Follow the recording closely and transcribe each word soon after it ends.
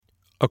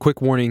A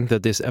quick warning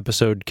that this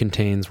episode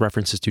contains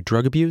references to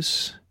drug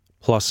abuse,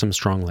 plus some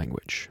strong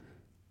language.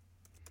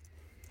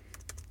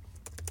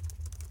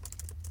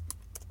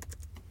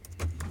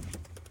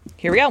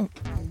 Here we go.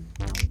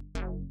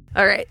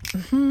 All right.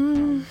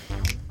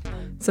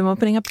 So I'm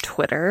opening up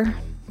Twitter,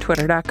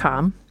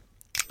 twitter.com.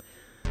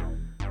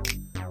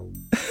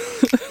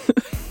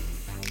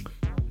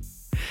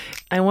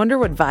 I wonder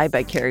what vibe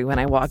I carry when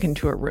I walk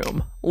into a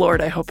room. Lord,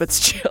 I hope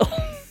it's chill.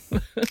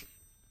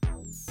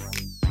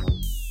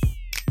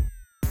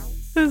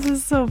 This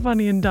is so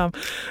funny and dumb.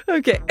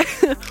 Okay.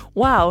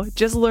 Wow,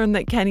 just learned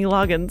that Kenny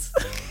Loggins.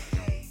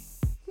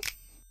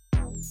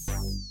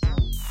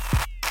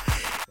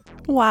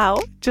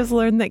 Wow, just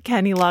learned that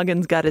Kenny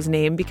Loggins got his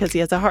name because he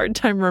has a hard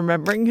time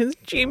remembering his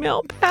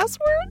Gmail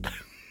password.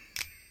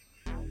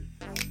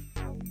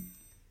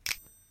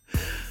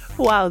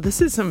 Wow,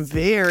 this is some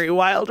very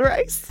wild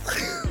rice.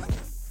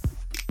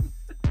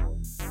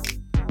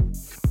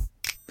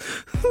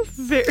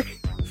 Very,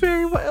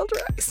 very wild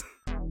rice.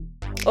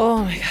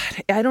 Oh my God.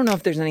 I don't know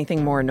if there's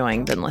anything more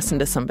annoying than listen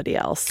to somebody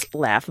else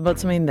laugh about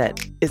something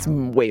that is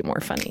way more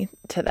funny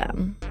to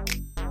them.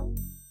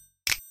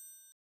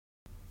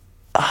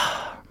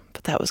 Oh,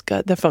 but that was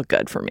good. That felt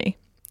good for me.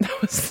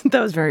 That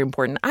was very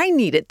important. I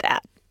needed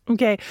that.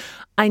 Okay.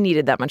 I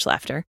needed that much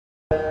laughter.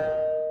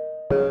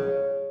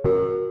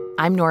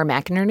 I'm Nora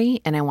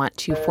McInerney, and I want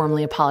to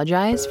formally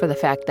apologize for the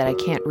fact that I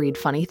can't read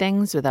funny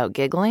things without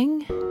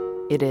giggling.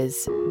 It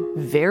is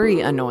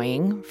very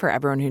annoying for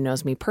everyone who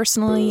knows me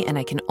personally, and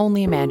I can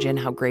only imagine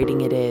how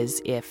grating it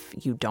is if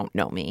you don't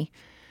know me.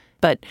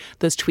 But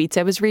those tweets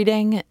I was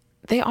reading,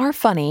 they are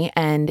funny,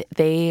 and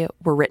they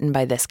were written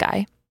by this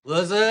guy.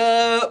 What's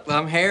up?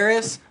 I'm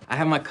Harris. I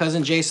have my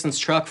cousin Jason's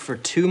truck for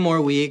 2 more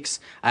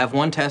weeks. I have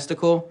 1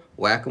 testicle,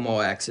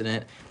 whack-a-mole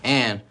accident,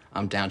 and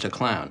I'm down to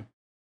clown.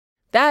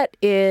 That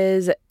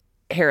is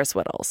Harris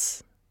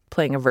Whittles,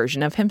 playing a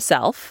version of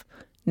himself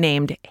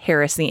named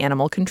Harris the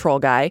Animal Control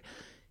Guy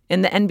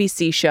in the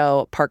NBC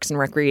show Parks and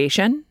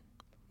Recreation,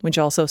 which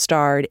also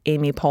starred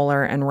Amy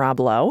Poehler and Rob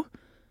Lowe,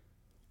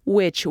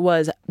 which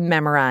was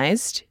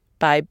memorized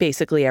by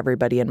basically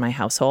everybody in my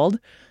household.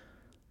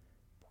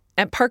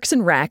 At Parks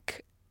and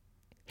Rec,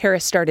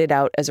 Harris started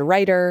out as a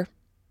writer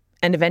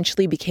and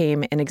eventually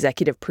became an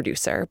executive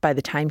producer by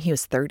the time he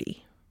was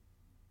 30.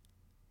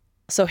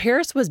 So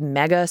Harris was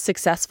mega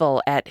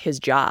successful at his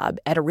job,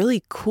 at a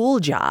really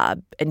cool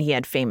job, and he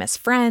had famous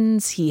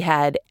friends. He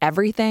had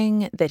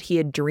everything that he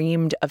had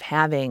dreamed of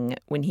having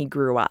when he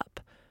grew up.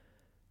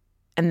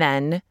 And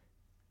then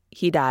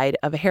he died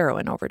of a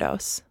heroin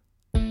overdose.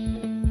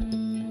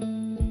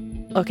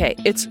 Okay,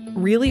 it's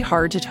really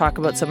hard to talk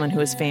about someone who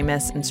is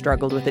famous and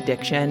struggled with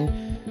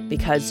addiction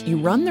because you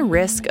run the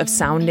risk of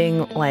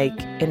sounding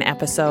like an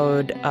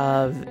episode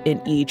of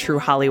an E! True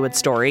Hollywood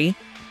Story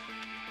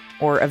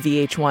or a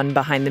VH1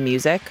 Behind the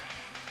Music.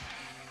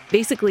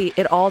 Basically,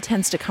 it all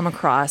tends to come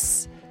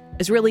across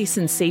as really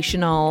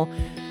sensational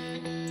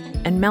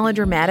and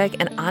melodramatic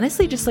and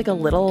honestly just like a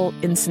little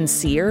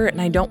insincere,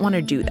 and I don't want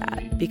to do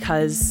that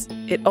because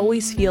it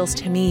always feels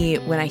to me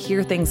when I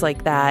hear things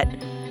like that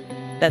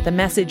the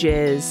message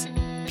is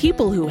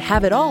people who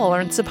have it all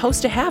aren't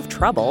supposed to have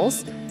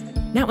troubles,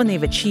 not when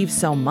they've achieved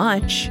so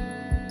much.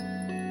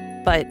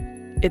 But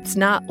it's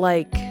not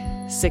like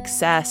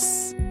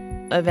success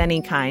of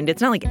any kind.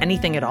 It's not like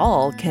anything at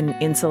all can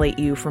insulate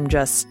you from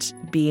just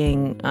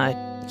being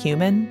a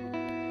human.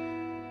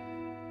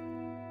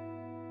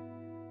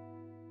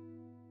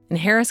 And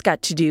Harris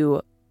got to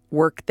do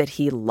work that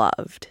he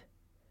loved.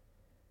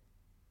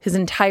 His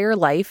entire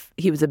life,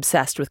 he was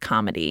obsessed with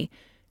comedy.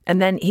 And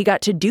then he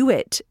got to do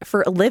it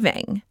for a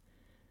living.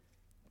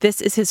 This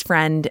is his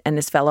friend and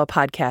his fellow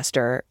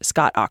podcaster,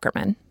 Scott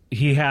Aukerman.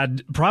 He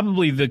had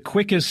probably the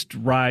quickest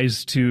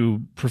rise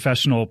to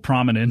professional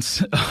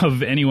prominence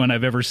of anyone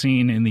I've ever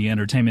seen in the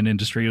entertainment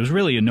industry. It was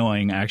really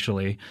annoying,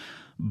 actually.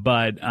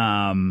 But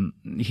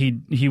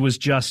he was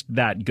just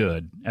that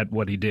good at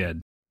what he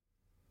did.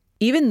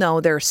 Even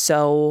though there are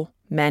so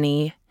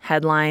many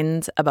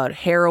headlines about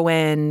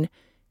heroin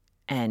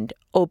and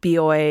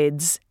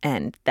opioids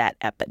and that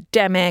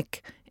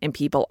epidemic, and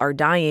people are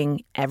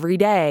dying every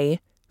day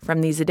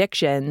from these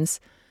addictions,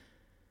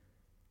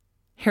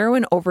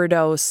 heroin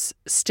overdose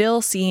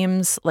still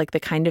seems like the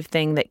kind of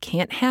thing that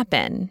can't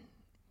happen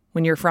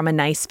when you're from a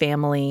nice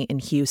family in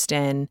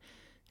Houston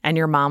and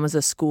your mom was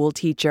a school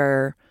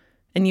teacher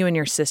and you and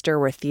your sister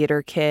were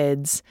theater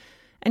kids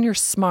and you're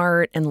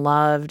smart and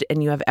loved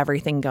and you have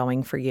everything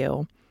going for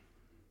you.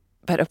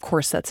 But of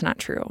course, that's not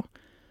true.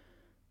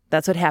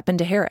 That's what happened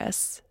to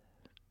Harris.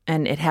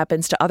 And it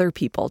happens to other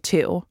people,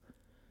 too.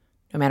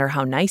 No matter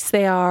how nice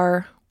they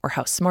are, or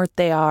how smart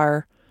they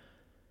are,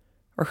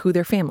 or who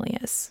their family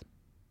is.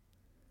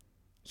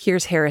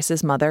 Here's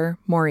Harris's mother,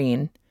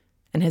 Maureen,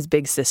 and his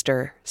big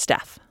sister,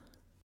 Steph.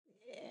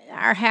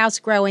 Our house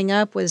growing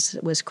up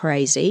was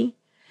crazy.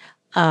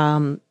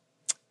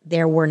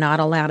 There were not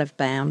a lot of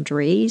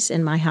boundaries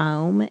in my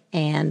home,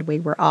 and we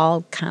were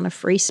all kind of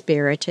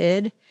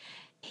free-spirited.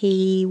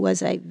 He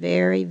was a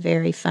very,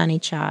 very funny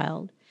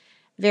child,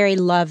 very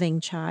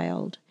loving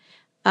child.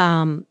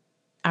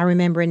 I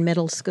remember in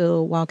middle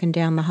school walking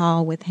down the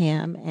hall with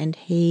him, and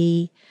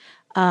he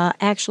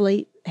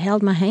actually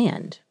held my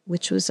hand,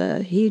 which was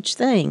a huge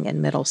thing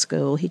in middle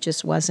school. He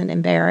just wasn't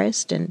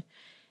embarrassed, and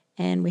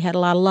we had a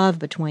lot of love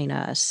between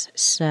us.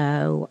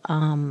 So,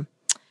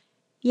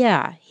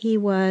 yeah, he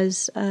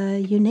was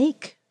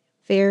unique,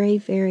 very,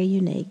 very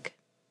unique.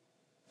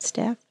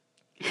 Steph?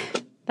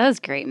 That was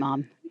great,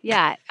 Mom.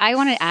 Yeah, I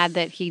want to add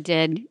that he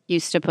did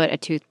used to put a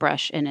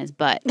toothbrush in his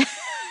butt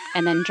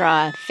and then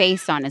draw a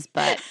face on his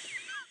butt.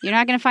 You're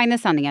not going to find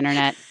this on the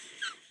internet.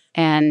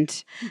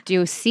 And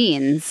do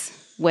scenes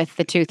with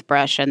the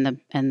toothbrush and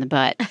the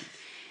butt.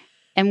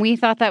 And we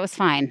thought that was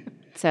fine.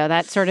 So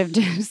that sort of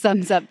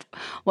sums up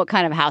what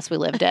kind of house we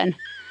lived in.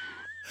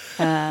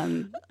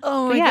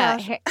 Oh my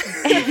gosh.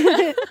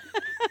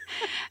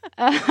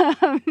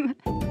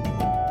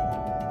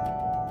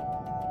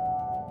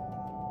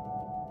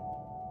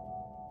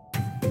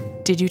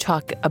 Did you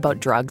talk about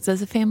drugs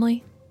as a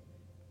family?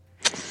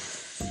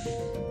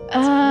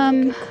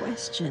 Good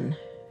question.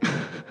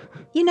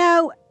 You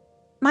know,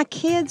 my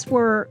kids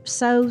were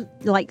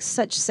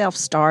such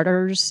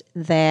self-starters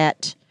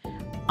that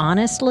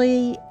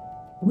honestly,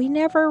 we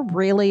never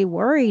really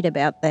worried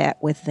about that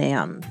with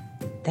them.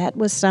 That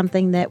was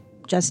something that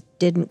just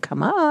didn't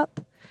come up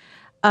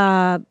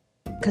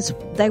because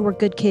they were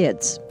good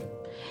kids.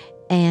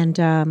 And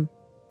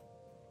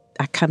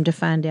I come to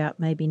find out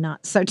maybe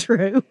not so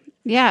true.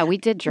 Yeah, we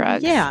did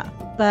drugs. Yeah,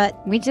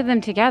 but we did them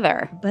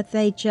together. But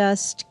they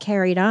just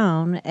carried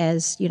on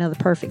as, the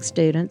perfect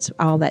students,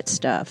 all that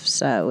stuff.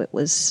 So it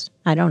was,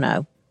 I don't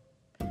know.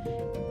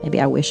 Maybe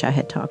I wish I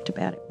had talked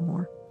about it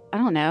more. I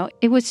don't know.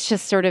 It was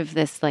just sort of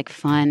this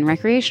fun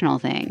recreational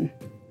thing.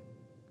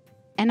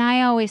 And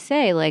I always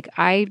say,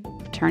 I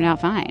turned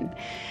out fine.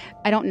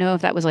 I don't know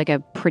if that was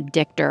a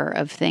predictor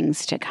of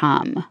things to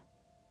come.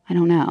 I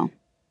don't know.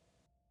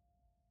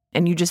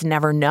 And you just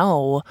never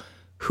know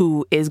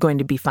who is going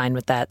to be fine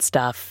with that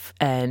stuff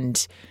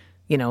and,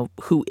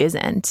 who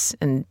isn't.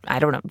 And I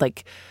don't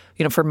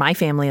know, for my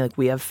family,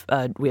 we have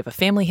a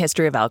family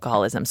history of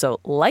alcoholism. So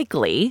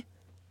likely,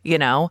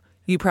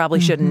 you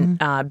probably shouldn't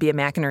be a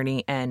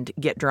McInerney and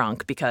get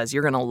drunk because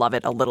you're going to love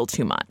it a little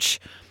too much.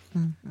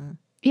 Mm-hmm.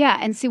 Yeah.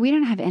 And see, we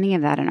don't have any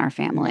of that in our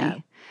family.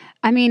 No.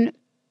 I mean,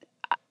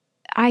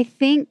 I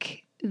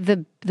think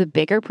the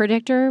bigger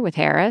predictor with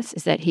Harris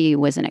is that he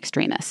was an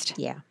extremist.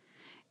 Yeah.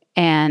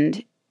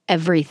 And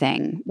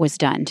everything was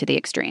done to the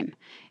extreme.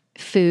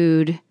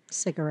 Food.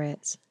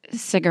 Cigarettes,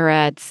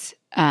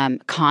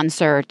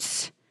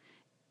 concerts.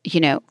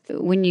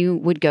 When you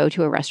would go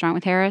to a restaurant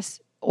with Harris,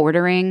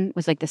 ordering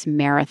was this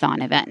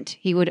marathon event.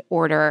 He would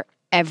order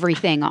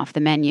everything off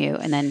the menu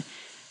and then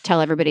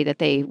tell everybody that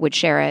they would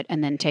share it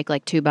and then take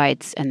 2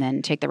 bites and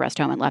then take the rest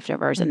home and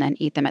leftovers and then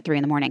eat them at 3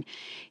 a.m.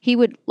 He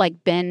would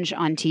binge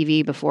on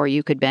TV before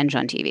you could binge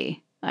on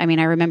TV. I mean,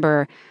 I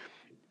remember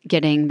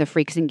getting the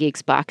Freaks and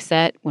Geeks box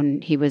set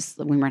when we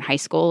were in high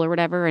school or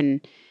whatever, and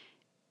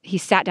he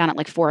sat down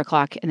at 4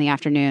 o'clock in the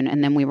afternoon,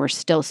 and then we were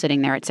still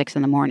sitting there at 6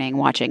 a.m.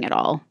 watching it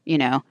all,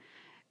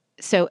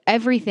 So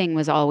everything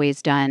was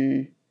always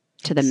done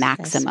to the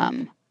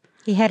maximum.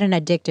 He had an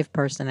addictive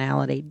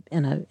personality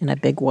in a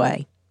big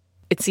way.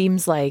 It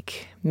seems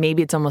like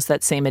maybe it's almost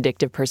that same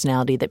addictive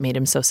personality that made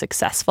him so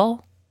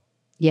successful.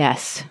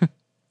 Yes,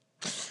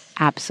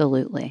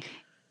 absolutely.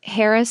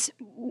 Harris,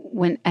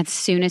 as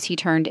soon as he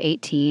turned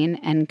 18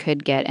 and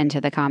could get into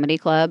the comedy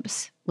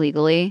clubs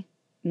legally,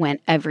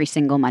 went every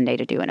single Monday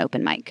to do an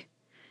open mic.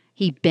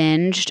 He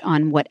binged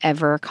on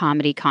whatever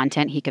comedy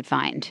content he could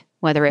find,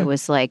 whether it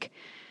was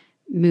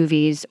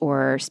movies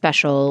or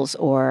specials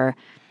or,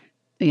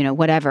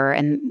 whatever.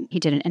 And he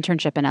did an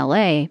internship in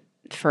LA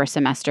for a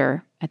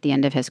semester at the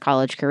end of his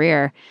college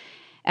career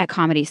at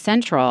Comedy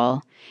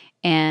Central.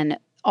 And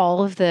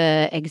all of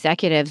the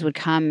executives would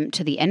come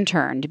to the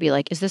intern to be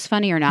like, is this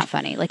funny or not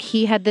funny?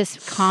 He had this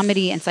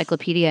comedy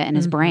encyclopedia in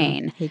his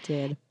brain. He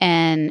did.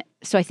 And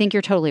so I think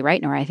you're totally right,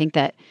 Nora. I think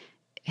that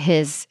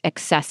his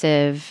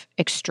excessive,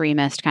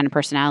 extremist kind of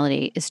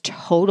personality is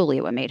totally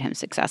what made him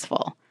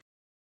successful.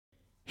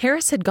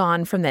 Harris had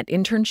gone from that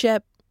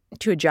internship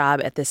to a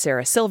job at the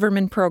Sarah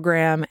Silverman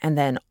program and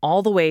then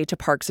all the way to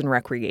Parks and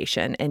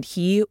Recreation, and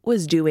he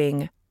was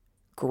doing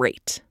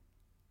great.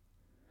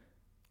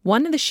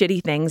 One of the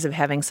shitty things of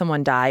having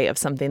someone die of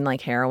something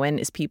like heroin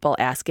is people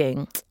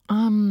asking,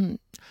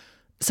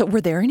 so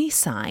were there any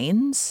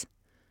signs?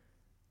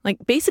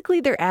 Basically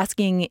they're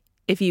asking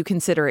if you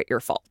consider it your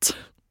fault.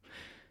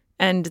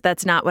 And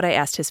that's not what I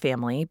asked his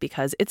family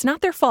because it's not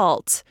their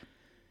fault.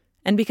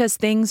 And because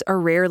things are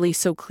rarely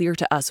so clear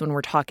to us when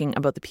we're talking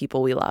about the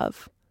people we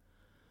love.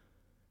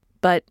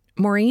 But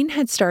Maureen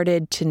had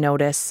started to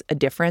notice a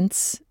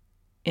difference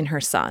in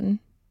her son.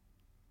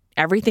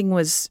 Everything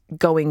was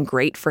going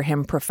great for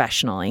him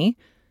professionally,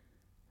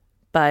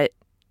 but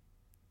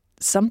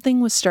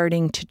something was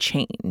starting to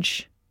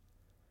change.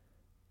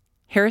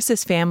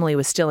 Harris's family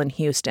was still in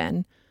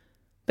Houston,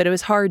 but it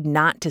was hard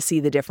not to see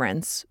the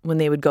difference when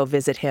they would go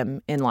visit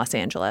him in Los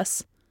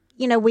Angeles.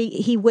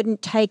 he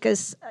wouldn't take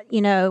us,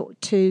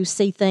 to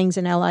see things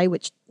in LA,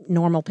 which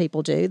normal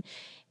people do.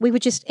 We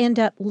would just end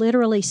up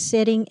literally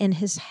sitting in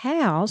his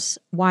house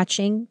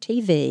watching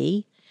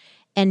TV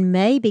and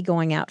maybe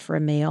going out for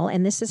a meal.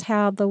 And this is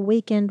how the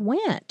weekend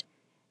went.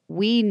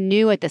 We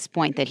knew at this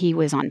point that he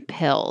was on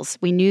pills.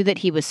 We knew that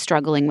he was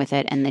struggling with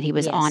it and that he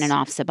was on and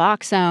off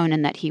Suboxone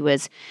and that he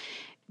was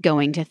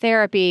going to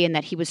therapy and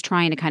that he was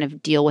trying to kind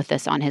of deal with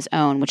this on his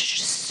own, which is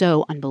just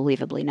so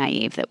unbelievably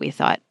naive that we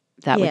thought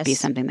that would be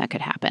something that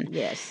could happen.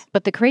 Yes.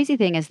 But the crazy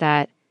thing is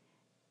that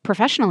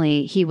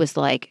professionally, he was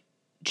like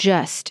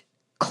just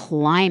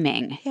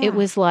climbing. Yeah. It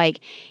was like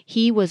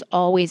he was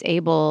always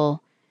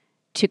able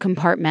to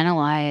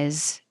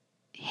compartmentalize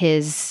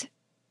his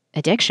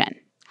addiction.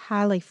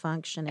 Highly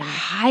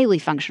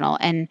functional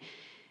and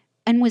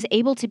was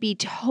able to be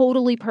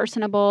totally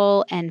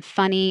personable and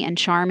funny and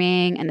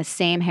charming and the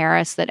same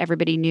Harris that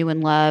everybody knew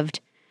and loved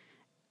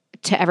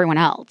to everyone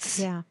else.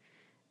 Yeah.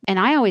 And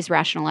I always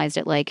rationalized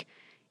it like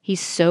he's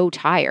so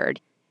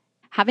tired.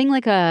 Having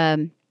like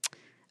a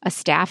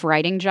staff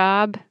writing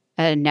job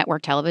at a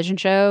network television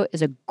show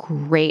is a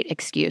great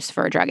excuse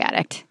for a drug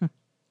addict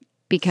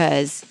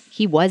because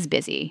he was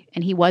busy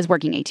and he was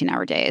working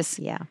 18-hour days.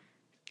 Yeah.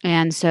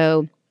 And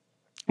so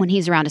when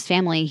he's around his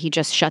family, he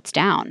just shuts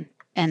down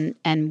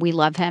and we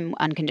love him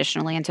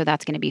unconditionally. And so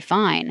that's going to be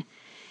fine.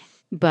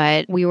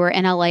 But we were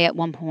in LA at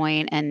one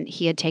point and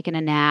he had taken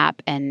a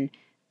nap and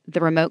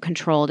the remote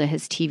control to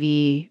his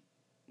TV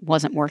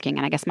wasn't working.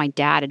 And I guess my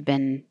dad had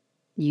been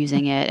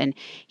using it and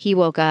he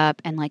woke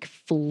up and like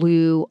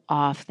flew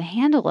off the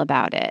handle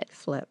about it.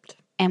 Flipped.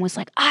 And was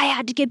like, I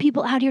had to get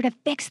people out here to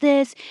fix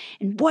this.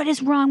 And what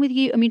is wrong with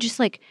you? I mean, just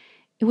like,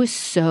 it was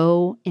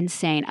so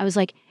insane. I was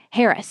like,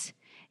 Harris,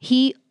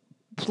 he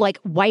like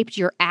wiped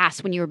your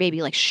ass when you were a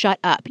baby. Like, shut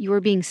up. You were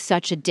being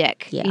such a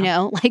dick.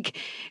 Yeah. Like,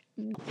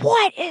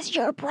 what is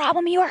your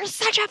problem? You are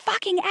such a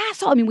fucking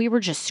asshole. I mean, we were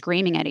just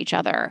screaming at each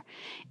other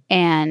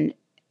and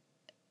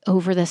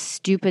over this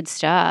stupid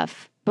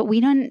stuff. But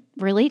we don't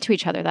relate to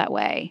each other that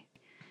way.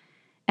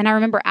 And I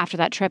remember after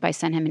that trip, I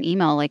sent him an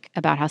email like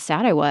about how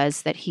sad I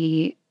was that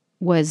he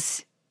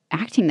was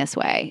acting this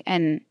way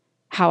and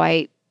how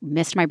I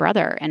missed my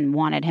brother and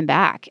wanted him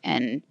back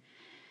and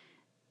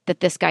that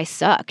this guy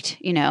sucked,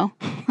 I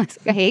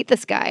hate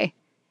this guy.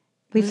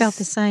 We felt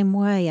the same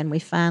way, and we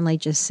finally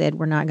just said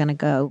we're not going to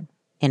go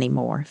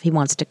anymore. If he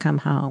wants to come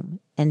home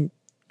and,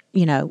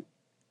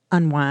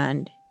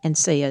 unwind and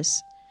see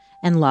us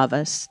and love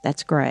us,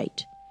 that's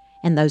great.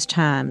 And those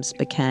times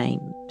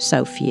became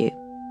so few.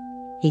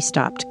 We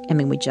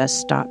just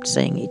stopped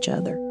seeing each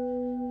other.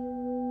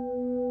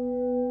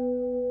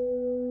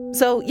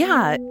 So,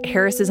 yeah,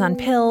 Harris is on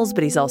pills,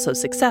 but he's also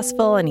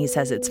successful and he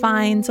says it's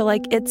fine. So,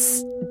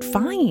 it's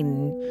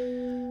fine.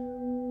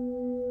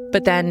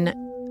 But then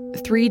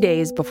 3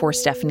 days before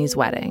Stephanie's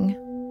wedding,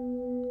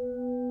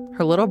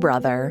 her little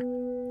brother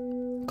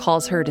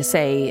calls her to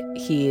say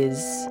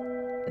he's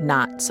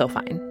not so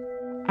fine.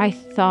 I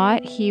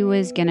thought he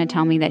was going to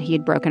tell me that he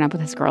had broken up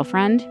with his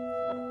girlfriend.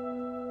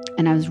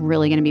 And I was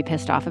really going to be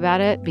pissed off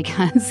about it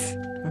because,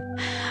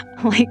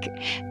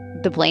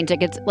 the plane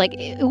tickets,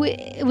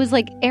 it was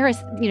like, Eris,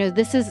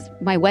 this is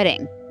my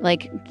wedding.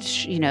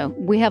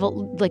 We have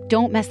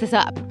don't mess this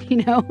up,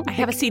 I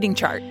have a seating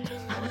chart.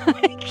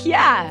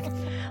 Yeah.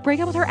 Break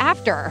up with her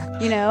after,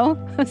 I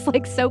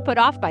was so put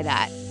off by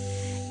that.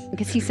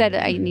 Because he said,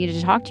 I needed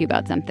to talk to you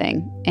about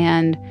something.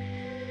 And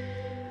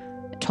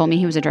told me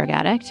he was a drug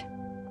addict.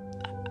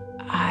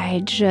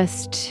 I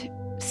just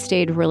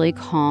stayed really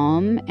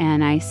calm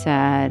and I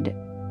said,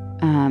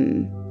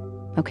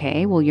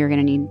 okay, well, you're going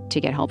to need to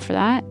get help for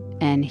that.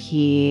 And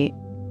he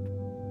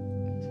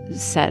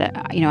said,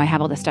 I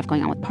have all this stuff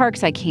going on with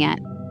Parks. I can't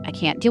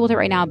deal with it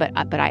right now, but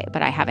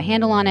I have a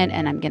handle on it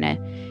and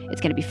it's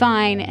going to be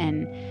fine.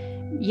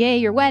 And yay,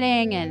 your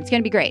wedding. And it's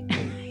going to be great,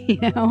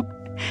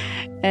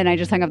 And I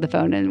just hung up the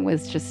phone and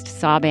was just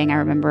sobbing. I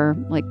remember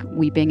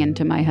weeping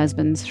into my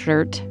husband's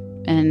shirt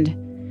and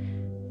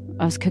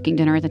I was cooking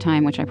dinner at the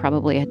time, which I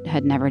probably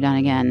had never done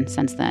again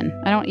since then.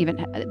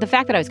 The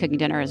fact that I was cooking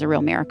dinner is a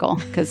real miracle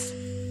because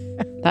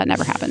that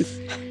never happens.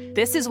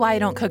 This is why I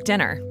don't cook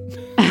dinner.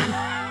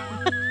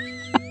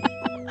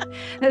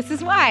 This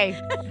is why.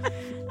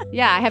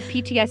 Yeah, I have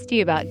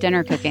PTSD about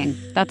dinner cooking.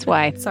 That's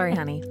why. Sorry,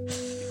 honey.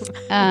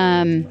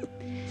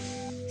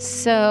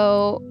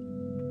 So,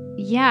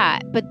 yeah.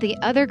 But the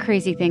other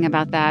crazy thing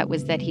about that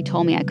was that he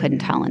told me I couldn't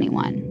tell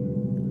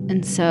anyone.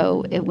 And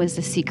so it was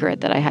a secret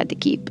that I had to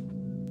keep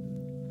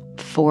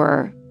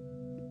for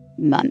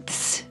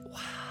months.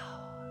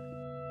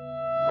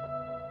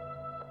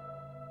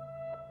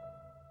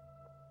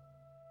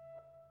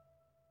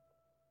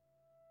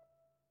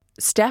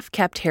 Steph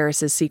kept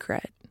Harris's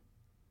secret,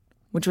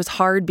 which was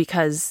hard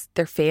because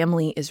their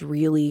family is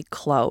really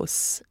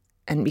close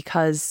and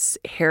because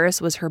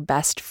Harris was her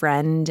best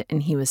friend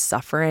and he was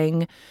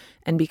suffering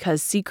and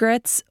because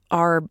secrets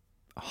are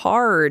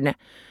hard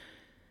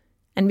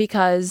and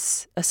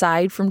because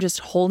aside from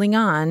just holding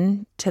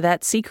on to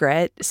that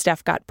secret,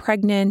 Steph got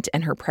pregnant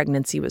and her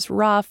pregnancy was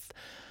rough.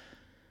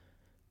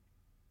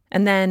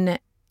 And then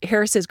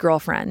Harris's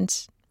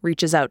girlfriend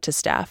reaches out to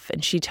Steph,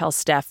 and she tells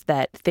Steph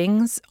that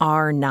things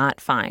are not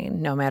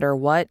fine. No matter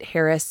what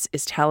Harris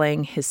is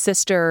telling his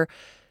sister,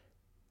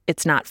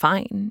 it's not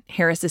fine.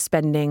 Harris is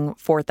spending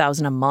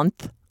 $4,000 a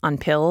month on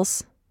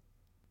pills.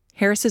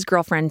 Harris's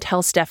girlfriend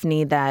tells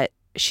Stephanie that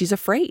she's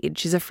afraid.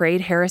 She's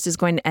afraid Harris is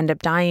going to end up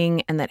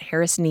dying and that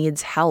Harris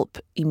needs help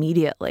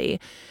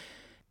immediately.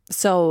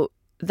 So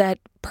that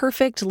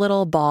perfect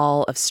little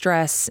ball of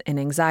stress and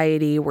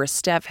anxiety where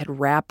Steph had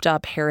wrapped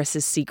up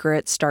Harris's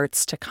secret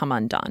starts to come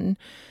undone.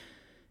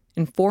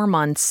 In 4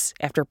 months,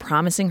 after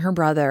promising her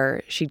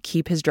brother she'd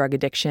keep his drug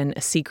addiction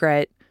a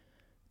secret,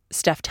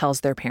 Steph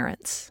tells their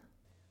parents.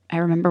 I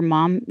remember,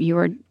 Mom,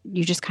 you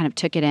just kind of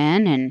took it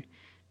in and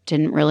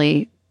didn't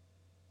really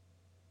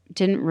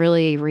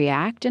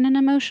react in an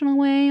emotional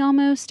way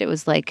almost. It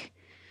was like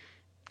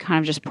kind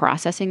of just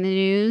processing the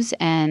news,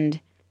 and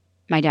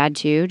my dad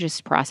too,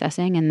 just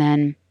processing, and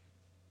then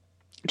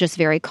just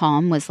very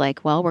calm was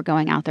like, well, we're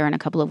going out there in a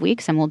couple of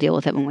weeks and we'll deal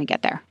with it when we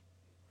get there.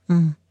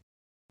 Mm.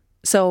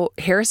 So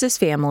Harris's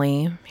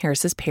family,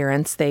 Harris's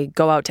parents, they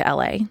go out to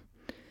LA.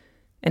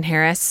 And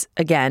Harris,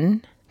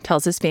 again,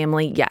 tells his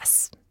family,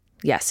 yes,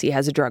 he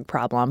has a drug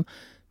problem,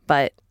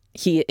 but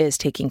he is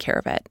taking care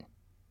of it.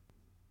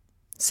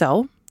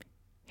 So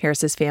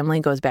Harris's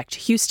family goes back to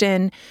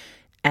Houston,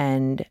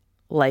 and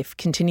life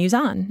continues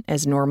on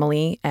as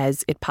normally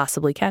as it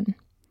possibly can.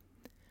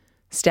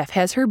 Steph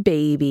has her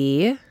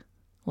baby,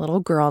 a little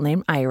girl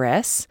named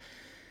Iris,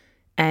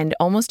 and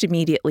almost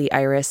immediately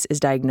Iris is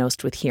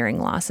diagnosed with hearing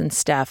loss, and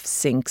Steph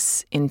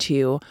sinks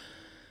into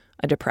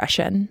a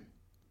depression.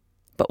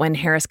 But when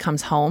Harris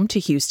comes home to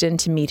Houston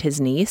to meet his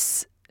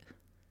niece,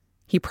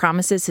 he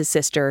promises his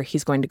sister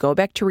he's going to go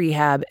back to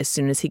rehab as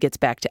soon as he gets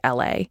back to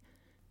LA.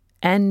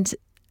 And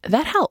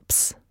that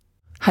helps.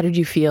 How did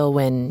you feel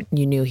when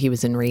you knew he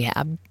was in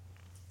rehab?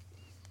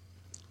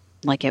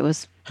 Like it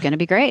was going to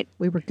be great.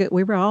 We were good.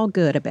 We were all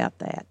good about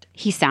that.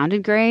 He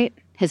sounded great.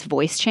 His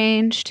voice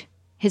changed.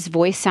 His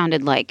voice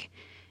sounded like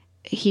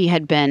he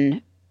had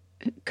been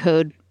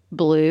code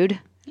blued.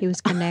 He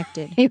was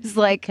connected. He was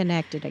like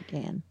connected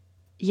again.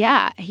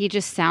 Yeah, he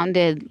just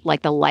sounded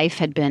like the life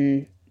had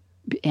been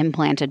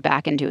implanted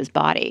back into his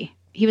body.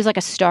 He was like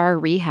a star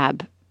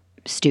rehab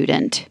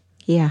student.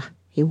 Yeah,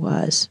 he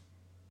was.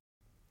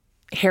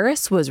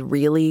 Harris was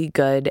really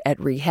good at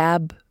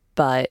rehab,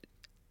 but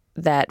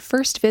that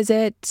first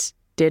visit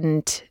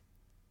didn't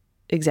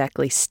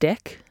exactly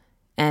stick,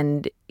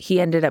 and he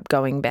ended up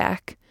going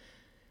back.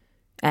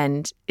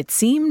 And it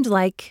seemed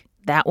like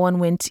that one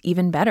went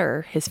even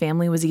better. His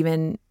family was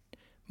even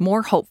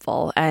more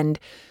hopeful. And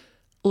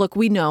look,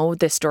 we know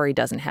this story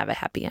doesn't have a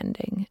happy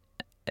ending.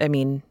 I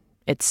mean,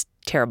 it's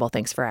terrible.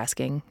 Thanks for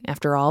asking,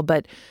 after all.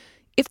 But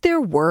if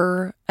there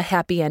were a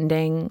happy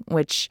ending,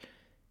 which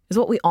is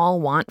what we all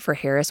want for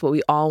Harris, what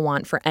we all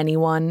want for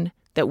anyone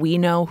that we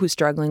know who's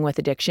struggling with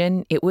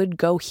addiction, it would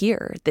go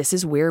here. This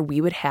is where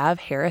we would have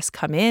Harris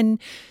come in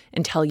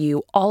and tell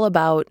you all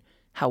about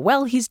how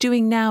well he's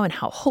doing now and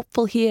how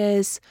hopeful he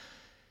is.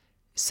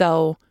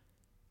 So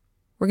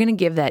we're going to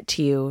give that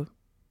to you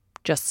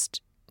just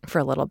for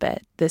a little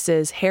bit. This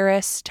is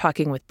Harris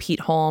talking with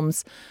Pete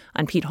Holmes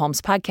on Pete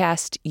Holmes'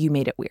 podcast, You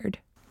Made It Weird.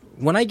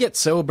 When I get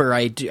sober,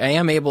 I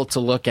am able to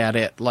look at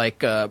it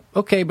like,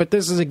 okay, but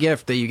this is a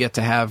gift that you get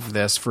to have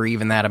this for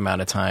even that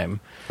amount of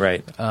time.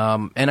 Right.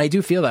 And I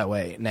do feel that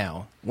way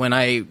now. When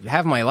I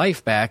have my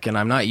life back and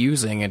I'm not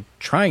using and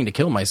trying to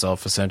kill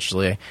myself,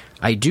 essentially,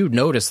 I do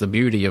notice the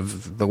beauty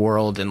of the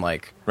world and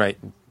like... Right.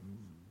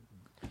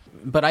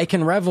 But I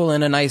can revel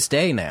in a nice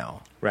day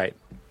now. Right.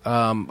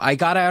 I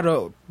got out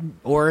of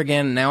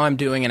Oregon. Now I'm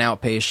doing an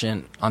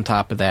outpatient on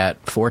top of that.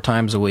 4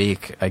 times a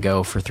week. I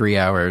go for 3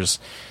 hours.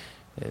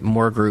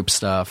 More group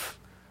stuff.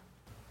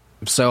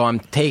 So I'm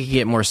taking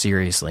it more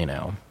seriously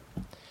now.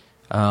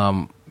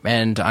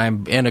 And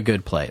I'm in a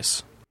good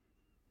place.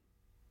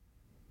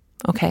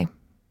 Okay.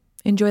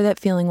 Enjoy that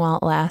feeling while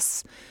it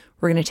lasts.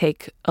 We're going to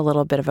take a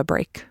little bit of a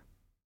break.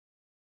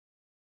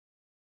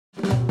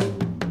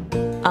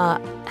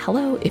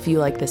 Hello, if you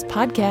like this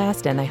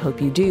podcast, and I hope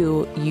you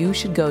do, you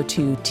should go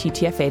to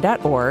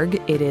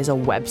ttfa.org. It is a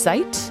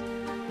website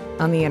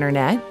on the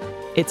internet.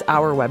 It's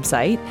our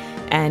website.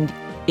 And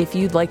if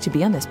you'd like to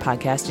be on this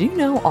podcast, do you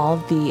know all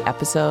of the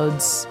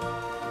episodes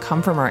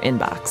come from our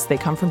inbox? They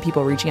come from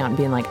people reaching out and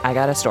being like, I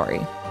got a story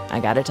I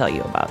got to tell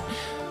you about.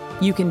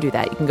 You can do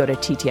that. You can go to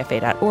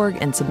ttfa.org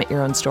and submit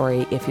your own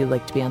story if you'd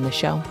like to be on the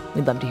show.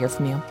 We'd love to hear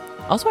from you.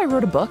 Also, I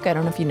wrote a book. I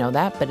don't know if you know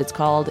that, but it's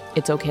called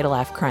It's Okay to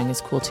Laugh, Crying is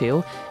Cool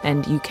Too.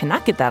 And you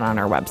cannot get that on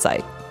our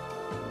website,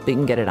 but you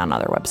can get it on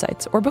other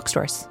websites or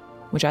bookstores,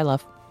 which I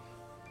love.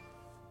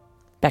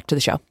 Back to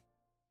the show.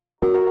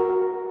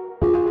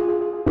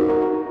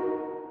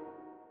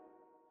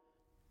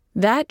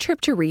 That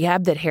trip to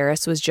rehab that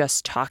Harris was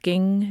just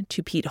talking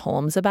to Pete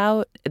Holmes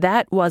about,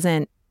 that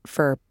wasn't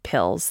for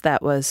pills.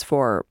 That was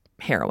for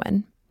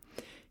heroin.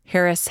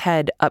 Harris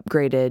had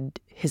upgraded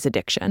his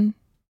addiction.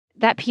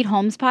 That Pete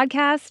Holmes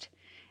podcast,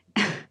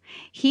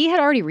 he had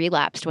already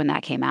relapsed when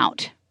that came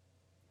out.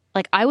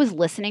 Like, I was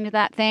listening to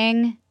that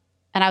thing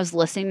And I was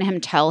listening to him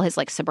tell his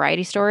like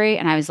sobriety story,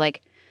 and I was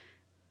like,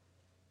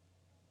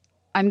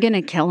 I'm going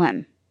to kill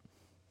him.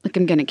 Like,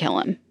 I'm going to kill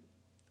him.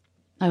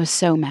 I was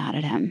so mad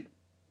at him.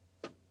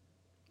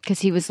 Because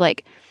he was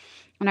like,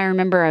 and I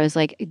remember I was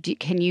like,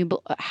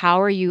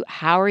 how are you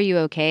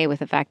okay with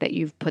the fact that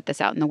you've put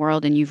this out in the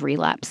world and you've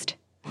relapsed?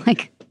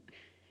 Like,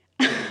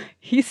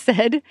 he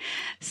said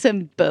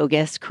some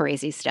bogus,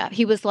 crazy stuff.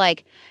 He was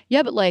like,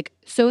 yeah, but like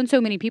so and so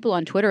many people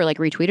on Twitter like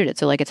retweeted it.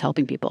 So like it's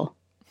helping people.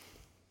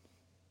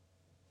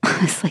 I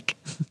was like,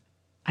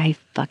 I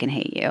fucking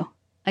hate you.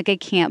 Like, I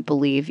can't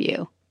believe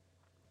you.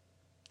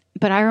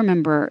 But I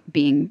remember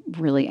being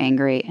really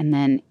angry. And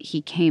then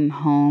he came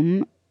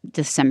home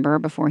December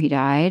before he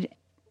died.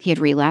 He had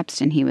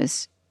relapsed and he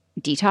was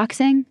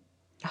detoxing.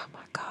 Oh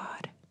my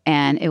God.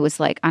 And it was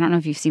like, I don't know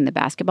if you've seen the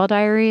Basketball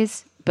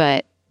Diaries,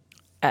 but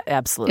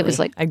absolutely. It was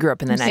like, I grew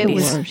up in the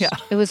 90s.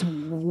 It was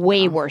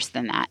way worse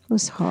than that. It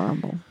was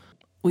horrible.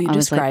 Will you I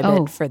was describe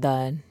like, it for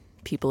the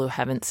people who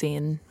haven't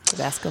seen the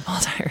Basketball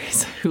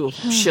Diaries, who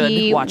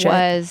should watch it? He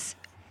was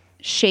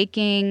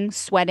shaking,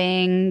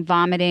 sweating,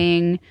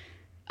 vomiting,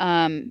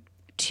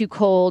 too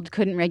cold,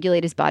 couldn't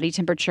regulate his body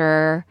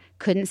temperature,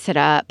 couldn't sit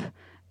up,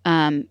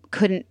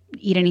 couldn't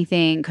eat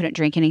anything, couldn't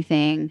drink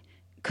anything,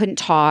 couldn't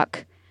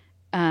talk,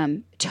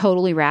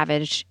 totally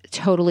ravaged,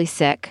 totally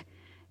sick,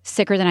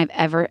 sicker than I've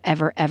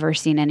ever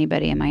seen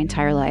anybody in my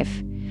entire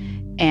life.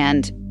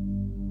 And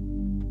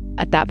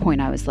at that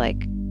point I was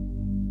like,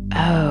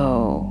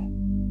 oh,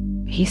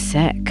 he's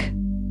sick.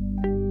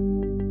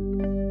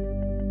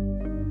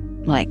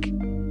 Like,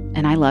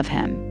 and I love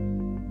him.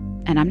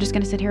 And I'm just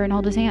going to sit here and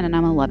hold his hand and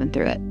I'm going to love him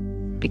through it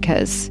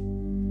because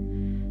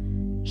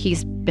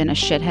he's been a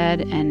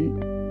shithead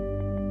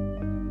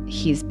and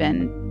he's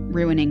been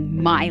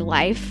ruining my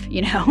life,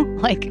 you know?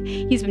 Like,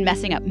 he's been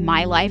messing up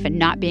my life and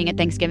not being at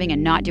Thanksgiving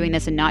and not doing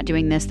this and not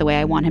doing this the way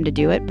I want him to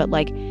do it. But,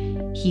 like,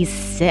 he's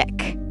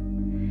sick.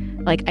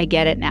 Like, I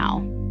get it now.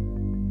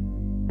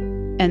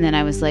 And then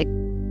I was like,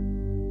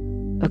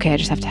 okay, I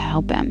just have to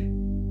help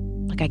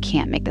him. Like, I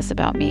can't make this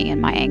about me and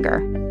my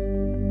anger.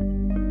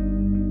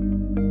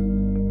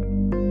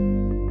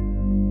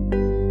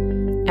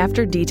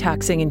 After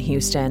detoxing in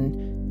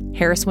Houston,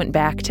 Harris went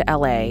back to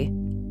LA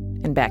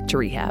and back to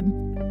rehab,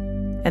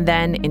 and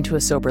then into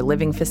a sober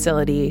living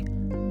facility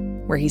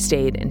where he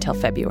stayed until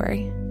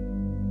February.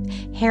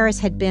 Harris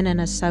had been in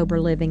a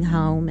sober living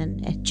home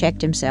and had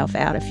checked himself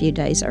out a few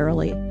days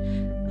early.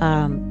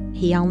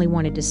 He only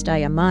wanted to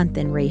stay a month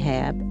in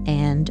rehab,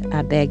 and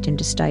I begged him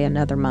to stay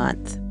another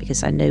month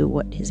because I knew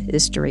what his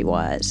history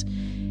was.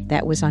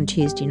 That was on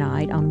Tuesday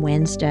night. On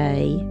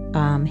Wednesday,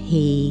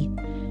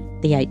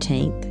 the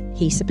 18th,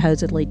 he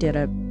supposedly did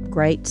a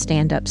great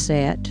stand-up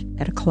set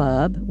at a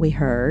club, we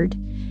heard.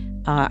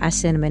 I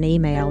sent him an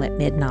email at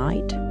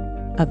midnight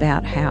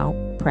about how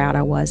proud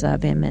I was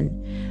of him,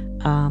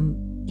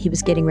 and he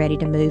was getting ready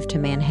to move to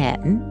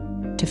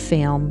Manhattan to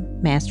film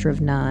Master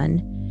of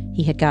None.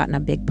 He had gotten a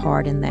big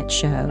part in that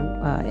show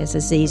as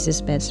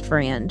Aziz's best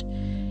friend,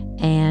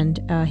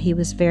 and he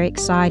was very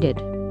excited.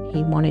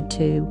 He wanted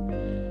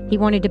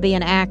to be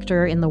an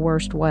actor in the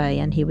worst way,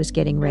 and he was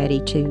getting ready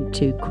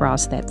to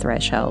cross that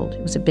threshold.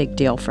 It was a big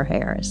deal for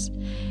Harris.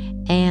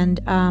 And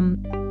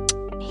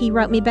he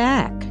wrote me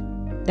back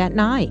that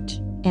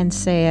night and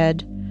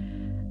said,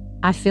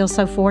 I feel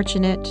so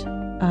fortunate,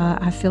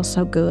 I feel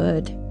so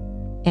good,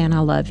 and I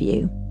love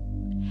you,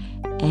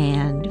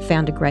 and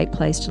found a great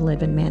place to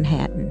live in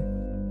Manhattan.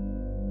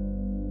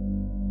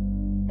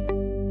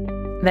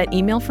 That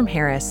email from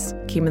Harris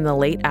came in the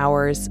late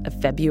hours of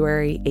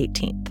February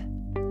 18th.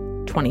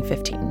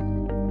 2015.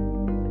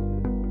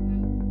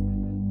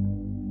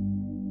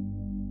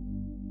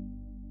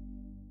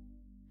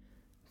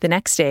 The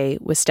next day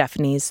was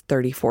Stephanie's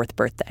 34th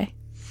birthday.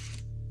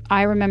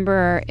 I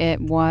remember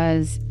it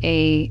was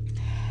a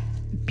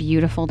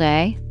beautiful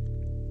day.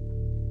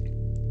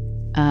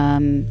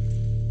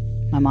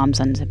 My mom's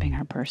unzipping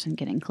her purse and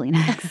getting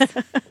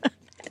Kleenex.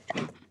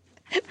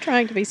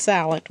 Trying to be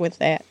silent with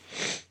that.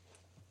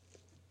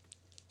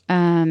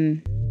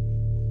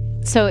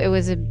 So it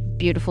was a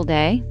beautiful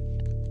day.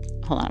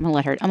 Hold on, I'm gonna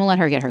let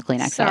her get her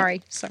Kleenex.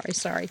 Sorry.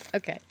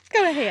 Okay,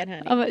 go ahead,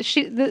 honey.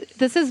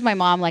 This is my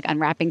mom like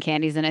unwrapping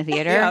candies in a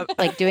theater,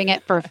 like doing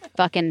it for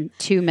fucking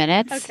 2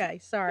 minutes. Okay,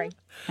 sorry.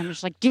 I'm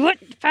just like, do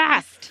it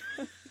fast.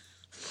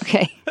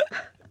 Okay.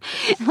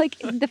 Like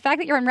the fact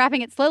that you're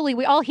unwrapping it slowly,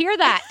 we all hear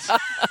that.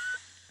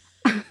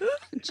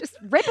 Just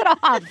rip it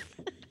off.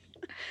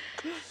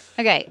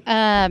 Okay.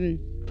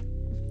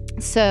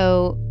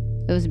 So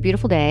it was a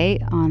beautiful day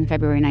on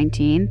February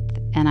 19th,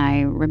 and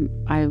I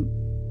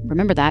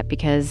remember that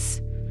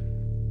because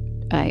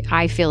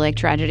I feel like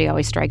tragedy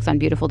always strikes on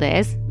beautiful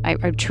days. I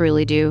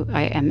truly do.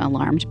 I am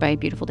alarmed by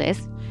beautiful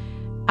days.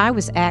 I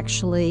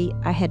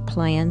had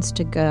plans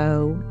to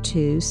go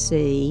to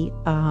see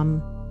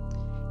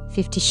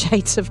 50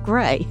 Shades of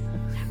Grey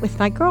with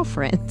my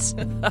girlfriends.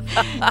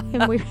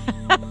 And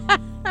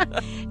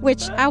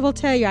Which I will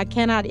tell you, I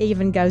cannot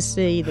even go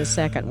see the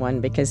second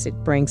one because it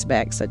brings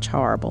back such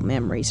horrible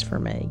memories for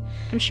me.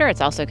 I'm sure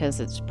it's also because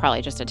it's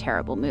probably just a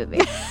terrible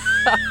movie.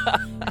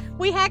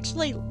 We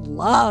actually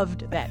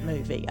loved that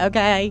movie,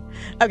 okay?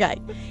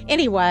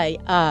 Anyway,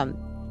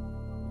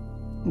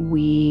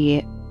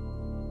 we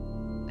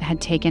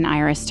had taken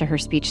Iris to her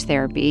speech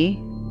therapy,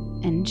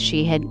 and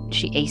she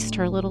aced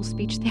her little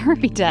speech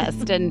therapy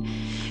test. And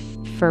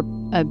for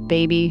a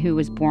baby who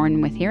was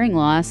born with hearing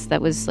loss,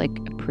 that was like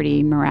a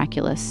pretty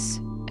miraculous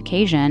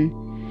occasion.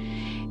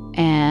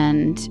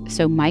 And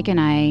so Mike and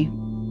I,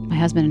 my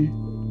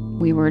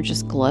husband, we were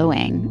just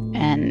glowing.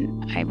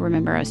 And I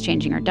remember I was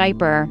changing her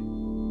diaper,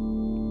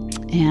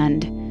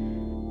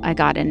 and I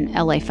got an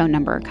LA phone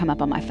number come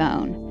up on my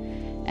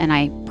phone, and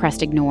I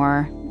pressed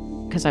ignore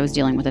because I was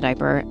dealing with a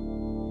diaper.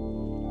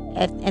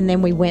 And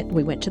then we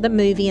went to the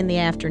movie in the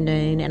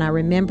afternoon, and I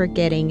remember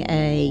getting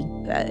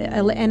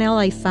an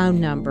LA phone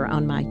number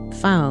on my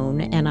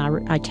phone, and I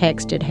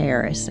texted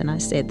Harris, and I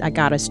said, I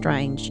got a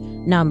strange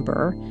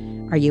number.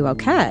 Are you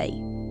okay?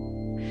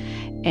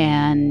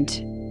 And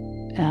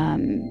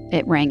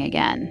it rang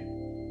again,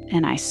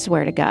 and I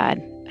swear to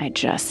God, I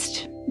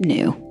just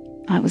knew.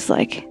 I was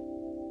like,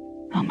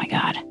 oh my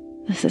God,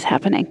 this is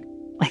happening.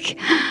 Like,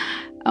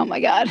 oh my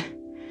God.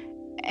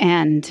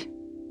 And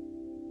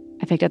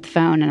I picked up the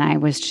phone, and I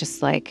was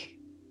just like,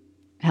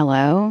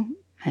 hello?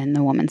 And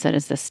the woman said,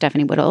 is this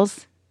Stephanie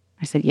Whittles?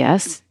 I said,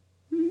 yes.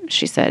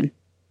 She said,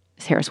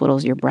 is Harris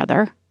Whittles your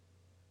brother?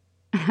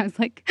 And I was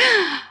like,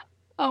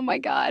 oh my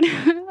God.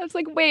 I was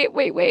like,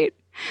 wait.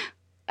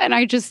 And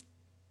I just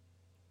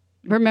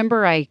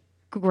remember I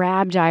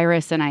grabbed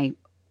Iris and I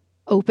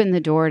opened the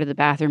door to the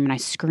bathroom and I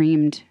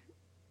screamed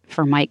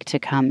for Mike to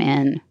come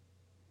in.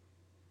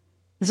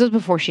 This was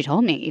before she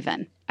told me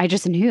even. I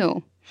just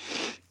knew.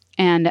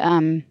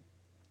 And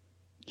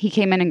he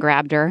came in and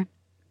grabbed her.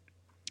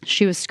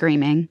 She was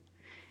screaming,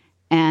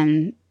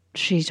 and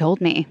she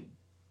told me.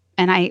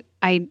 And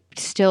I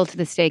still to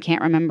this day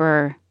can't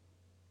remember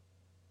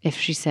if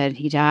she said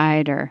he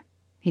died or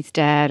he's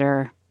dead,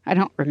 or I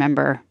don't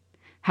remember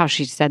how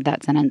she said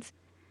that sentence.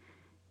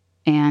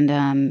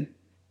 And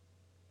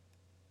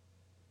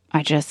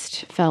I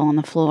just fell on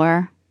the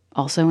floor,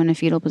 also in a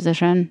fetal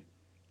position.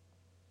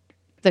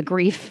 The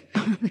grief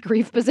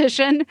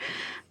position.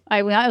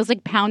 I was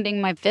like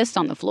pounding my fist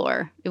on the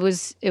floor. It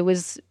was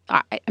just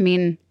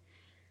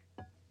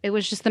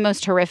the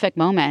most horrific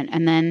moment.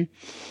 And then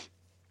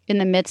in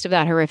the midst of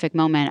that horrific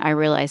moment, I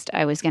realized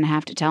I was going to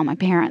have to tell my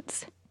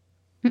parents.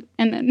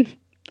 And then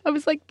I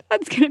was like,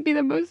 that's going to be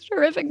the most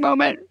horrific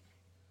moment.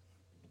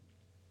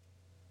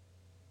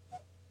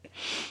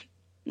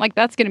 Like,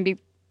 that's going to be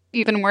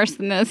even worse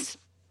than this.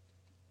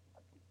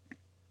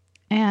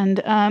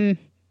 And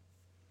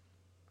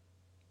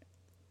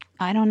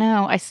I don't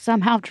know. I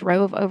somehow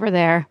drove over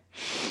there.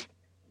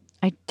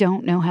 I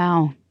don't know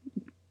how.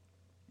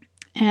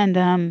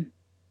 And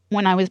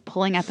when I was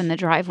pulling up in the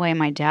driveway,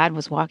 my dad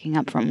was walking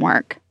up from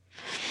work.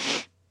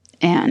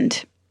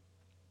 And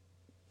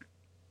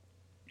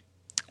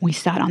we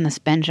sat on this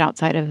bench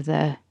outside of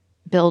the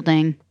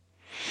building.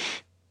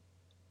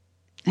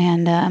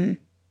 And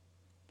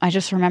I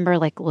just remember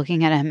like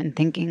looking at him and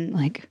thinking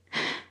like,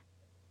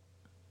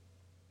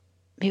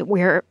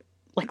 we're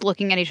like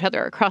looking at each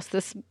other across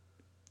this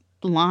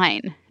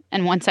line.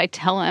 And once I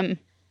tell him,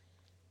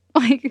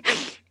 like,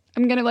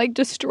 I'm going to like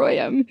destroy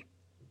him.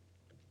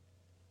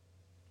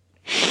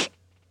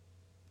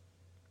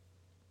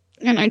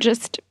 And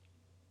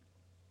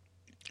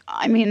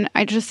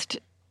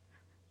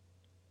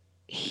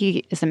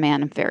he is a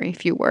man of very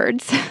few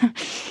words.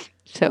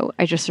 So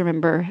I just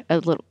remember a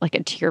little, like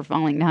a tear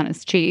falling down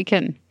his cheek.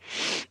 And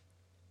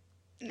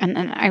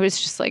then I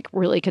was just like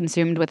really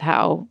consumed with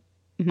how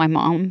my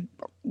mom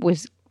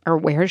was, or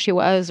where she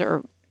was,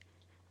 or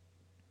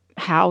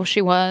how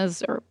she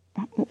was, or,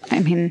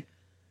 and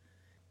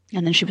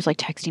then she was like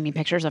texting me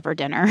pictures of her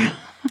dinner.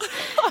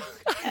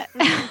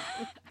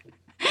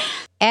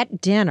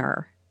 At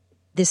dinner,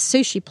 this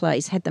sushi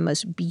place had the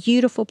most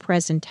beautiful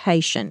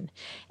presentation,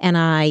 and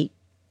I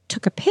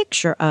took a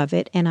picture of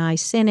it and I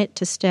sent it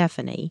to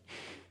Stephanie.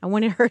 I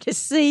wanted her to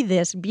see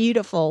this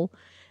beautiful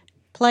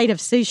plate of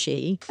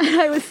sushi.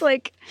 I was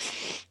like,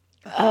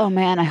 oh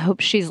man, I hope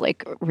she's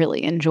like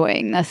really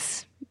enjoying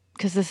this,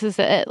 because this is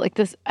it. Like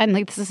this, and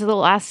like this is the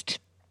last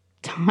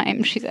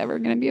time she's ever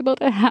going to be able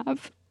to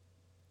have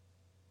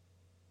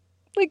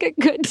like a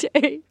good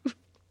day.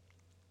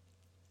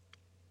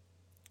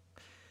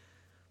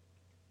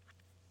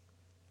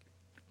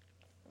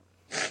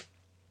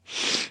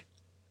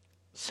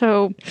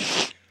 So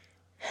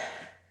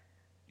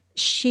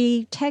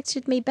she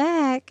texted me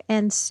back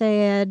and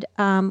said,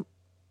 are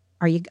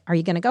you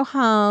going to go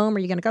home? Are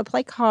you going to go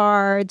play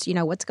cards? You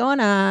know, what's going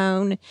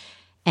on?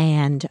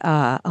 And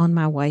on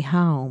my way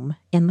home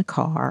in the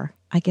car,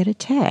 I get a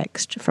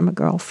text from a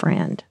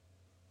girlfriend.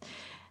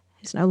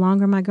 Who's no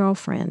longer my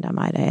girlfriend, I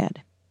might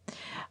add,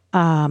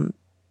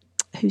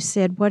 who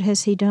said, what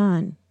has he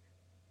done?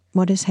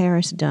 What has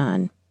Harris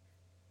done?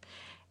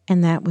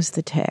 And that was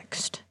the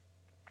text.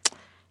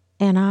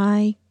 And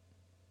I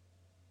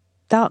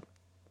thought,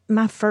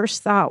 my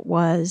first thought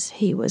was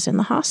he was in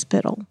the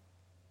hospital.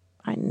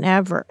 I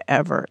never,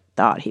 ever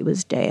thought he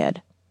was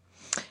dead,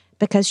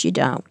 because you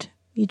don't.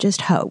 You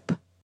just hope.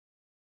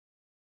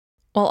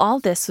 While all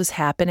this was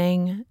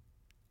happening,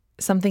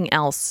 something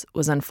else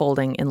was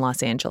unfolding in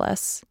Los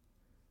Angeles.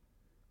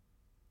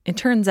 It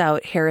turns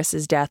out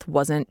Harris's death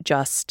wasn't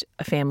just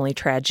a family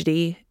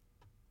tragedy.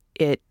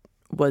 It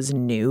was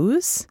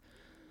news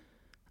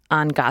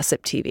on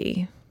Gossip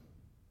TV,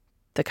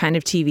 the kind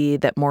of TV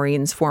that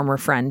Maureen's former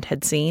friend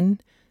had seen.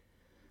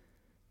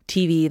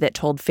 TV that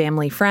told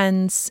family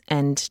friends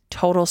and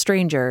total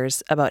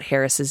strangers about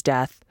Harris's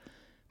death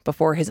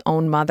before his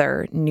own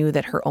mother knew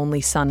that her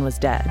only son was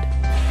dead.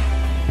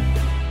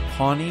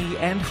 Pawnee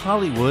and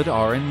Hollywood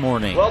are in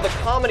mourning. Well, the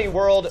comedy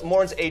world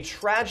mourns a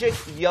tragic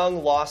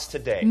young loss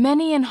today.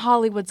 Many in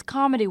Hollywood's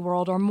comedy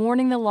world are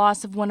mourning the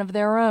loss of one of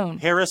their own.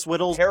 Harris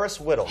Whittles.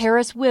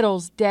 Harris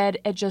Whittles, dead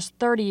at just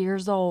 30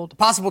 years old.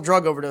 Possible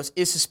drug overdose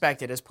is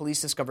suspected as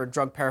police discovered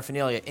drug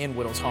paraphernalia in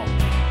Whittles' home.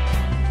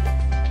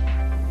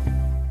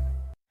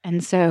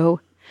 And so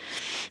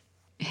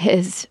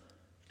his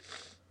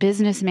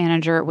business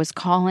manager was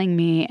calling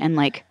me and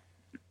like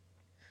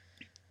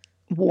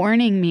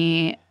warning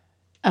me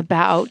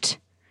about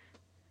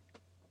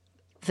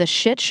the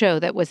shit show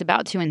that was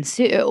about to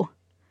ensue.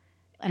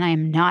 And I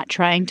am not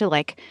trying to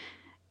like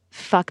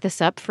fuck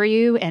this up for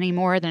you any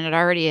more than it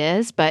already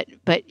is, but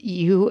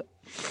you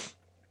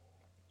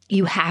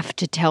have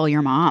to tell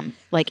your mom.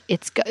 Like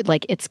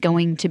it's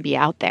going to be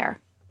out there.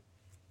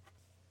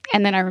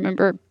 And then I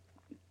remember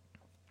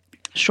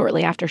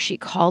shortly after she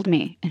called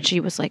me and she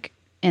was like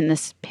in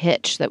this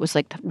pitch that was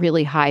like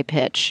really high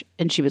pitch,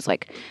 and she was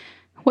like,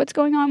 "What's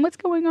going on? What's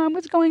going on?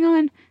 What's going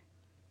on?"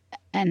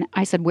 And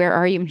I said, "Where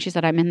are you?" And she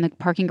said, "I'm in the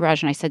parking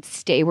garage." And I said,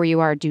 "Stay where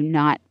you are. Do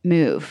not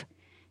move."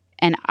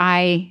 And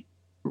I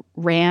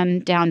ran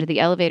down to the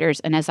elevators,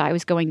 and as I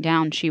was going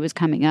down, she was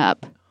coming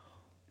up.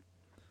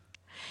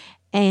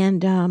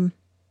 And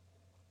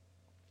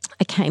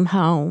I came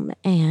home,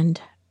 and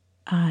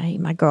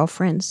my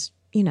girlfriends,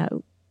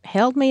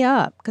 held me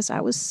up because I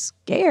was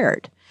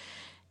scared.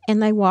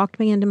 And they walked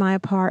me into my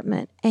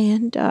apartment,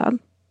 and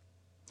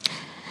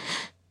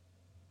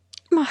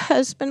my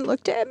husband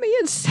looked at me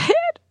and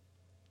said,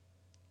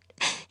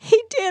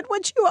 "He did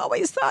what you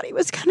always thought he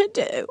was going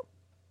to do."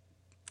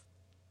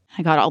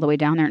 I got all the way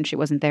down there and she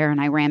wasn't there,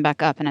 and I ran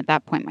back up, and at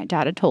that point my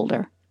dad had told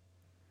her.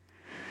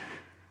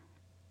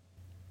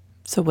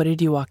 So what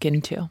did you walk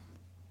into?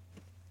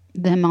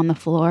 Them on the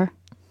floor.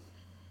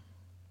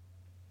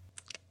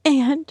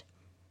 And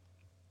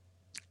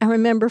I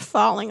remember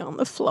falling on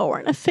the floor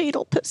in a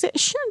fetal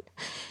position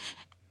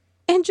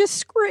and just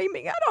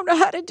screaming, "I don't know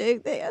how to do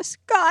this.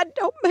 God,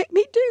 don't make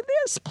me do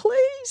this,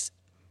 please."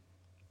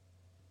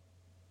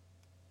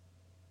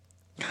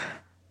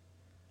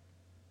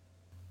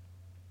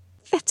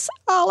 That's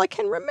all I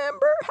can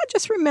remember. I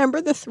just remember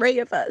the three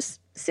of us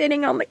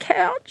sitting on the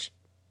couch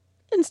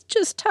in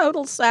just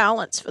total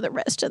silence for the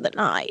rest of the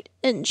night.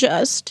 And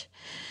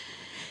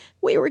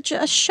we were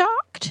just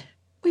shocked.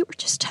 We were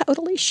just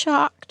totally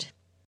shocked.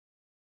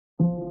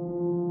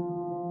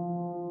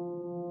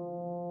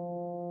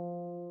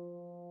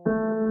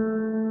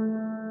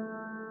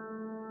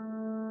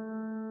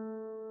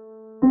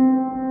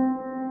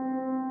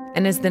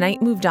 And as the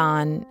night moved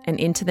on and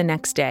into the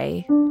next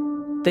day,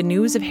 the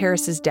news of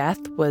Harris's death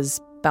was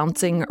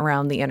bouncing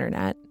around the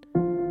internet.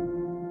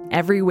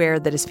 Everywhere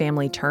that his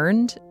family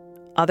turned,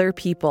 other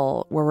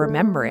people were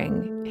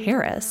remembering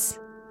Harris.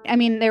 I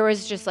mean, there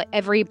was just like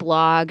every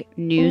blog,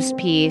 news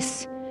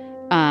piece,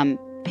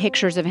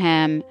 pictures of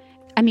him.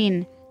 I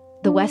mean,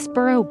 the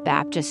Westboro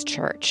Baptist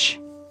Church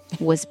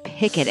was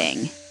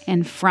picketing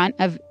in front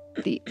of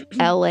the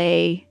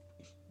LA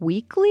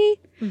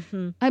Weekly,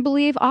 I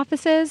believe,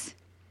 offices.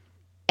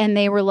 And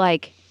they were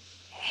like,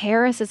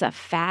 "Harris is a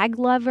fag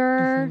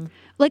lover,"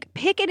 like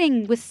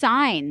picketing with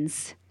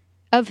signs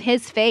of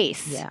his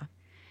face. Yeah.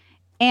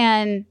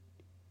 And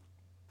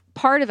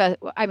part of it,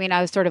 I mean,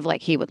 I was sort of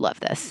like, he would love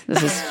this.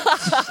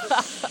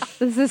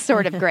 This is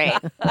sort of great.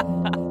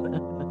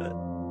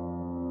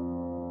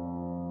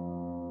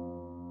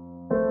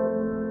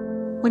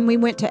 When we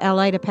went to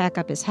LA to pack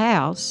up his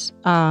house,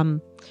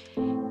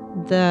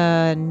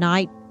 the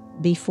night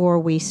before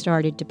we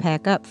started to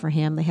pack up for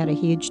him, they had a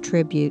huge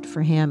tribute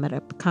for him at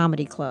a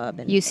comedy club.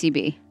 And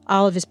UCB.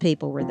 all of his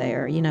people were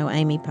there.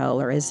 Amy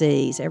Poehler,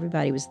 Aziz,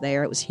 everybody was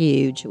there. It was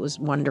huge. It was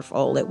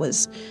wonderful. It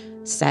was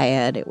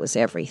sad. It was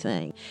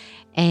everything.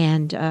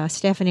 And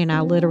Stephanie and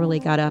I literally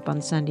got up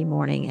on Sunday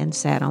morning and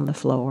sat on the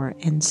floor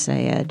and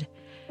said,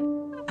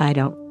 how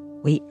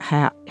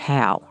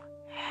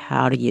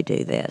do you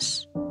do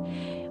this?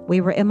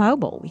 We were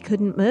immobile. We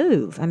couldn't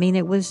move. I mean,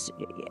 it was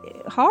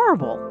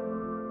horrible.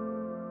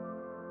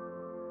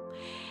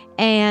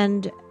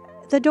 And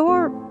the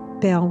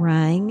doorbell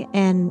rang,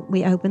 and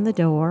we opened the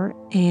door,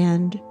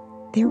 and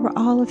there were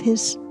all of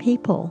his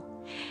people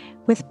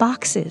with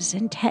boxes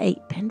and tape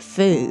and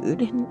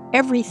food and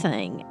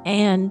everything.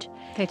 And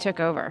they took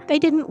over. They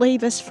didn't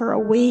leave us for a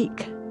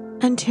week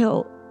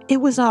until it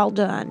was all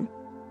done.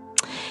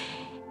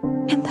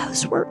 And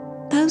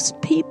those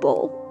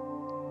people,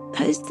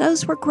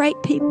 those were great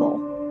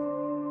people.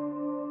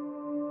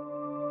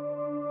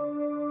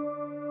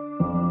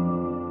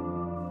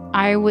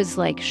 I was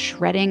like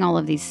shredding all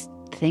of these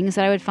things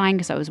that I would find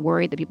because I was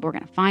worried that people were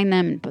going to find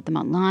them and put them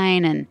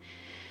online.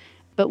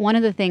 But one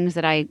of the things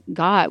that I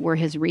got were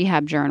his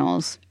rehab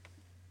journals.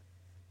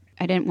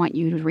 I didn't want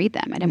you to read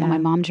them. I didn't want my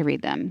mom to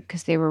read them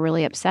because they were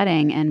really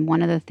upsetting. And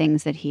one of the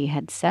things that he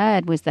had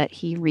said was that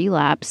he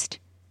relapsed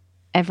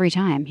every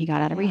time he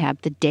got out of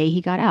rehab, the day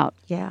he got out.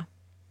 Yeah.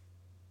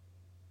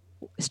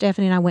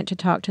 Stephanie and I went to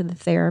talk to the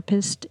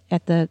therapist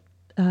at the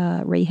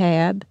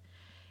rehab,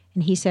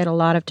 and he said a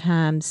lot of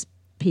times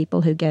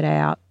people who get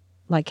out,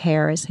 like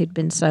Harris, who'd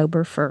been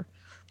sober for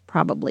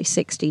probably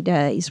 60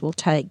 days, will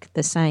take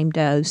the same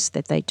dose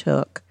that they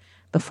took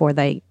before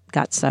they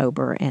got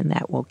sober, and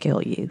that will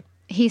kill you.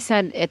 He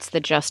said it's the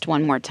just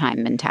one more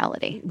time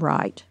mentality.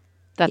 Right.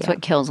 That's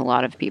what kills a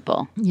lot of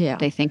people. Yeah.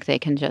 They think they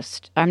can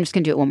I'm just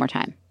going to do it one more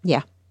time.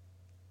 Yeah.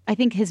 I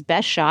think his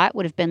best shot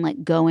would have been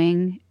like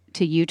going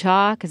to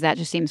Utah, because that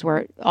just seems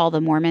where all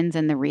the Mormons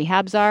and the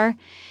rehabs are,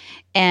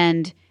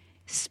 and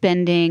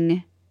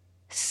spending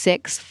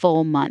 6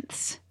 full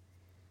months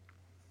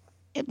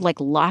like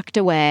locked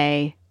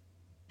away,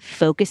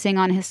 focusing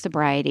on his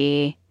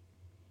sobriety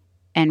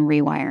and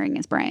rewiring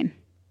his brain.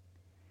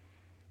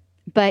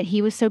 But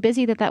he was so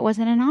busy that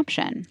wasn't an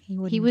option.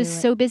 He was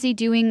so busy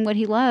doing what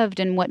he loved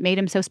and what made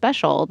him so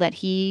special that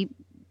he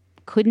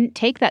couldn't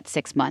take that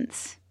 6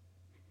 months.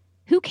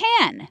 Who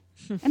can?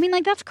 I mean,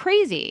 like, that's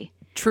crazy.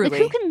 Truly.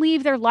 Like, who can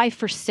leave their life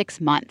for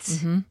 6 months?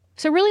 Mm-hmm.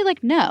 So really,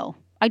 like, no,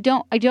 I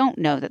don't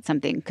know that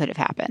something could have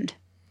happened.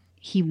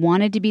 He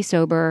wanted to be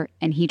sober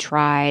and he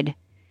tried,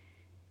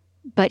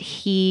 but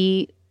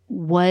he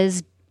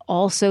was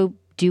also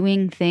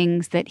doing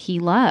things that he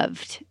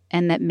loved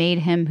and that made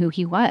him who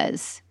he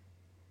was.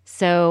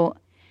 So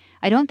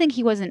I don't think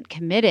he wasn't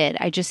committed.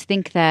 I just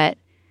think that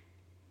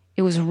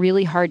it was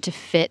really hard to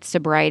fit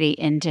sobriety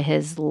into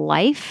his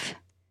life.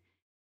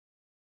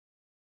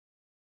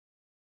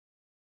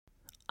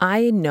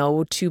 I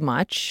know too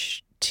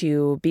much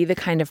to be the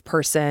kind of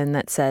person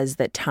that says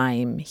that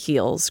time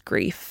heals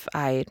grief.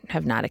 I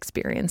have not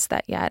experienced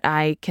that yet.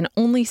 I can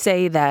only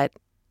say that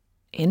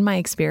in my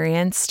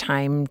experience,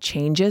 time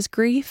changes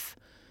grief,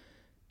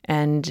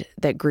 and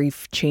that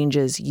grief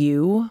changes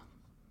you,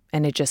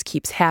 and it just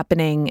keeps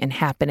happening and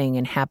happening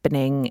and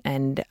happening,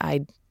 and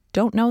I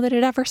don't know that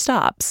it ever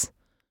stops.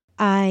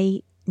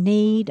 I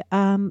need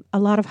a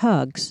lot of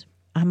hugs.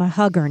 I'm a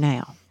hugger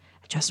now.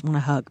 I just want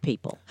to hug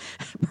people,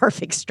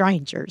 perfect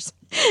strangers.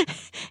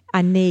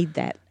 I need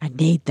that.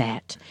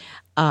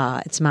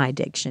 It's my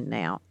addiction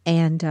now.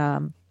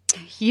 And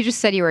you just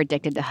said you were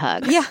addicted to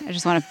hugs. Yeah. I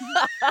just want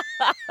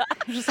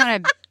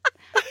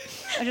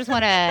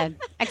to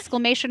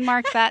exclamation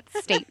mark that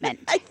statement.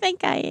 I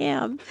think I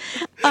am.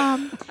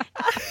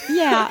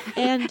 Yeah,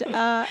 and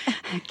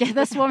get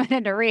this woman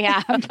into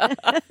rehab.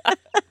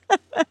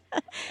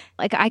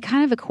 Like, I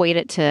kind of equate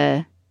it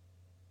to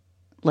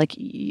like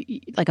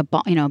a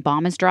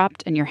bomb is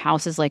dropped and your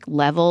house is like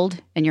leveled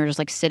and you're just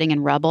like sitting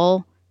in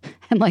rubble,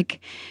 and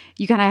like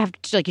you kind of have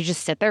to, like, you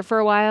just sit there for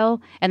a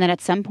while, and then at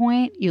some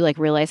point you like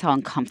realize how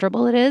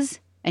uncomfortable it is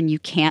and you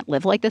can't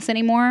live like this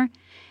anymore.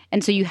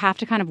 And so you have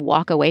to kind of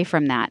walk away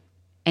from that,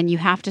 and you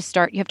have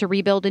to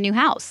rebuild a new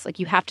house. Like,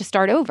 you have to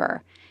start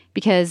over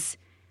because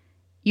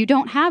you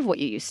don't have what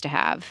you used to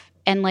have.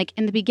 And like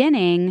in the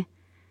beginning,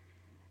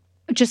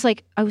 just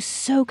like I was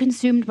so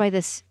consumed by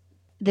this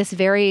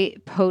very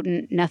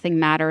potent nothing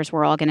matters,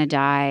 we're all going to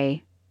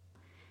die.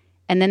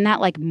 And then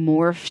that like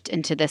morphed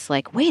into this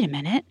like, wait a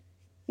minute,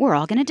 we're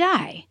all going to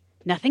die.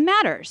 Nothing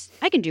matters.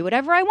 I can do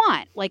whatever I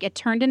want. Like, it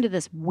turned into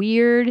this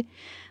weird,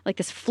 like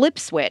this flip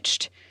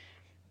switched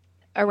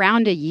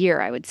around a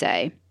year, I would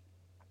say.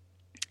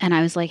 And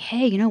I was like,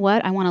 hey, you know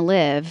what? I want to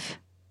live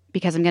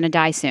because I'm going to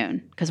die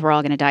soon, because we're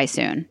all going to die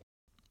soon.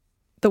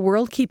 The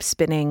world keeps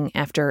spinning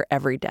after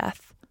every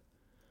death.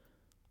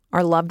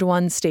 Our loved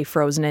ones stay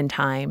frozen in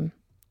time,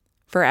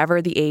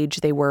 forever the age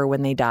they were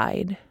when they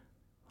died.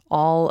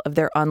 All of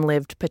their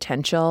unlived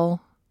potential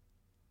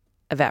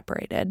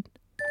evaporated.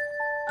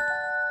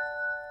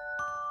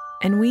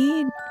 And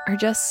we are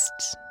just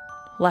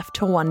left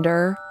to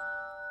wonder,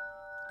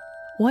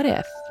 what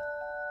if?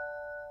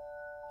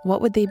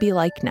 What would they be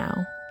like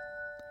now?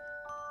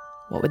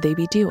 What would they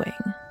be doing?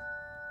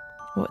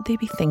 What would they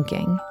be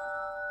thinking?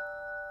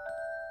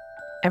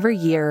 Every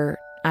year,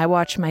 I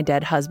watch my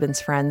dead husband's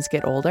friends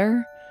get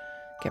older,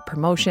 get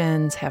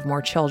promotions, have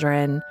more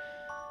children.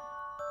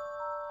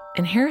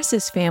 And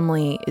Harris's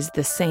family is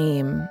the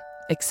same,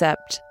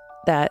 except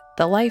that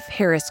the life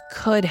Harris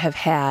could have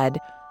had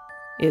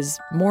is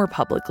more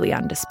publicly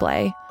on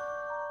display,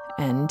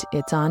 and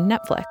it's on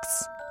Netflix.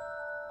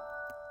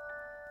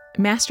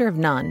 Master of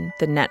None,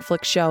 the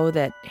Netflix show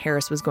that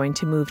Harris was going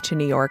to move to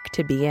New York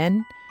to be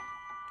in,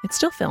 it's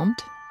still filmed,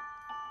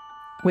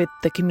 with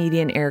the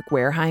comedian Eric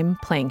Wareheim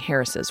playing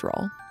Harris's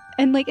role.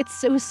 And like, it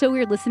was so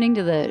weird listening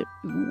to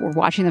or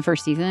watching the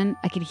first season.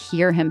 I could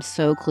hear him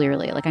so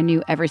clearly. Like, I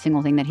knew every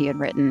single thing that he had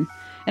written.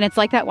 And it's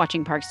like that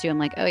watching Parks too. I'm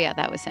like, oh yeah,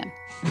 that was him.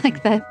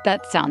 Like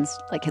that sounds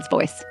like his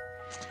voice.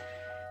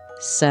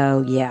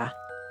 So yeah,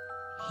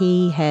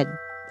 he had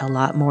a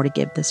lot more to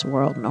give this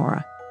world,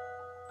 Nora.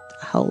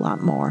 A whole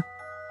lot more.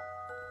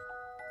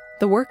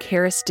 The work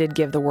Harris did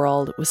give the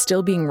world was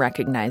still being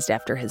recognized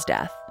after his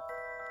death.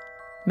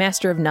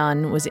 Master of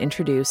None was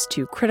introduced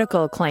to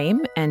critical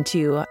acclaim and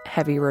to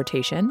heavy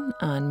rotation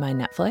on my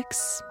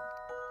Netflix.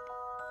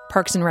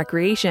 Parks and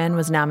Recreation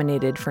was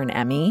nominated for an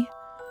Emmy.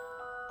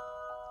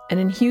 And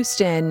in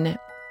Houston,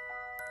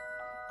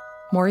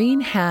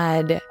 Maureen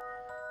had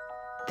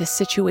this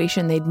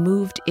situation. They'd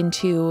moved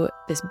into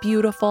this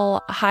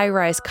beautiful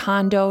high-rise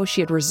condo.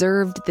 She had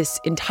reserved this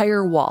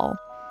entire wall.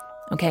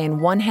 Okay,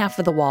 and one half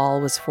of the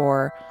wall was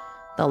for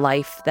the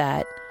life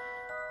that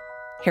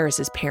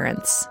Harris's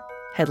parents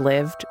had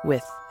lived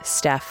with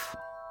Steph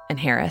and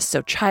Harris.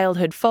 So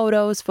childhood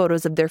photos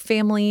of their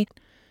family.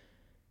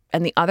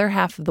 And the other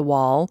half of the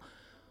wall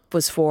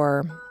was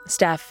for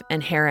Steph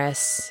and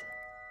Harris.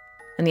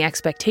 And the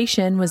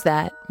expectation was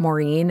that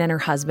Maureen and her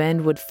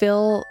husband would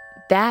fill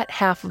that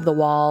half of the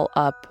wall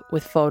up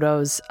with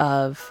photos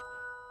of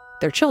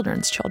their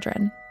children's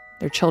children,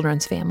 their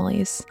children's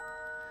families.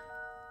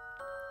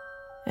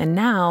 And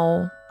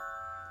now,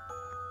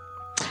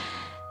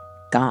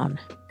 gone.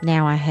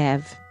 Now I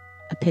have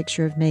a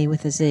picture of me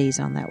with Aziz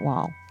on that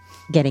wall,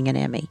 getting an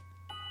Emmy.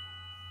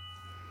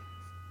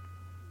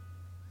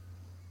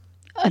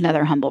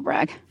 Another humble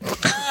brag.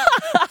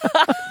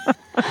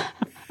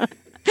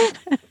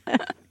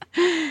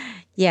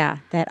 Yeah,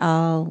 that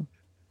all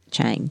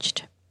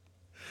changed.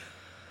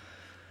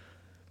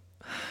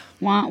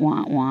 Wah,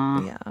 wah,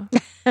 wah.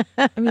 Yeah.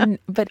 I mean,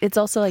 but it's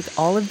also like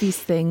all of these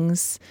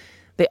things,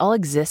 they all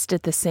exist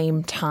at the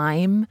same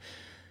time.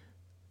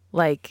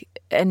 Like,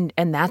 and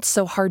that's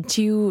so hard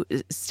too,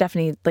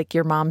 Stephanie, like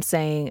your mom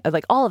saying,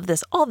 like all of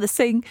this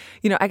saying,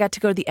 I got to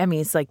go to the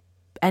Emmys, like,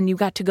 and you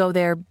got to go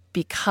there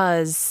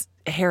because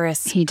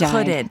Harris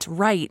couldn't,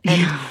 right?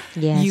 And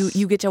yes.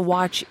 you get to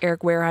watch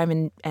Eric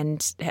Wareheim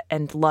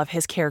and love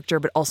his character,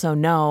 but also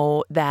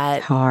know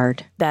that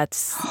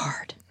that's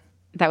hard.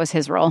 That was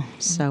his role.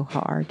 So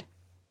hard.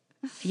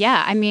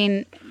 Yeah, I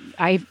mean,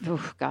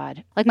 oh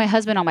God, like my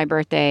husband on my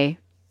birthday,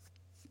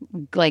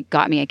 like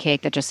got me a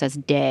cake that just says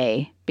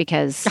 "day"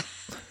 because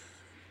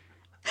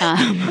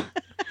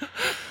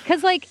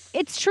like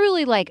it's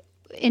truly like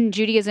in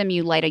Judaism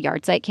you light a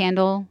yahrzeit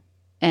candle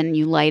and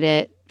you light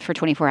it for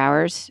 24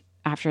 hours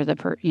after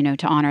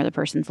to honor the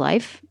person's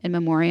life in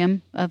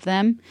memoriam of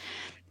them.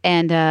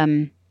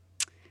 And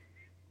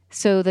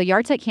so the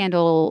yahrzeit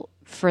candle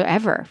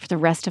forever, for the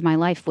rest of my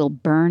life, will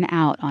burn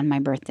out on my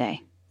birthday.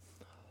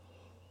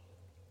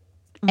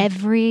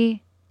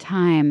 Every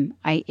time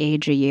I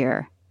age a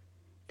year,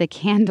 the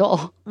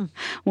candle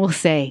will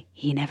say,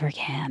 "He never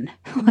can."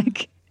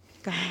 Like,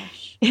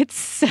 gosh, it's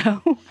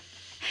so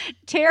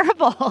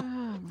terrible.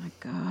 Oh my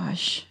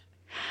gosh.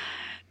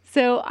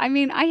 So, I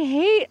mean, I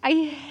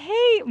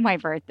hate my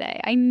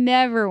birthday. I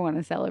never want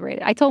to celebrate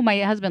it. I told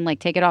my husband, like,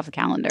 take it off the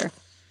calendar.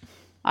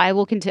 I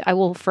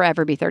will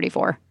forever be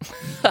 34.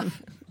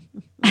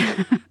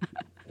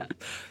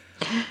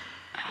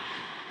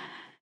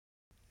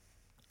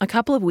 A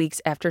couple of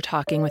weeks after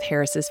talking with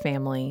Harris's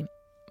family,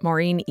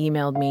 Maureen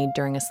emailed me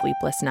during a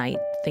sleepless night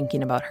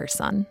thinking about her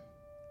son.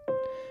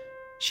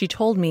 She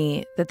told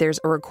me that there's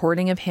a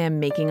recording of him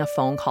making a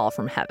phone call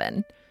from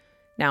heaven.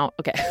 Now,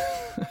 okay,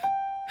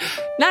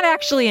 not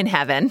actually in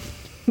heaven,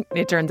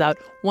 it turns out,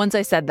 once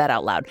I said that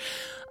out loud.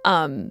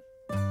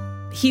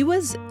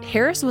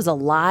 Harris was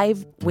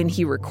alive when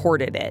he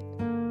recorded it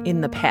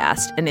in the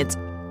past, and it's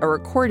a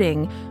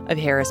recording of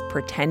Harris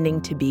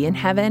pretending to be in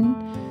heaven.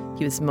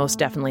 He was most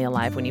definitely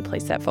alive when he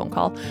placed that phone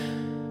call.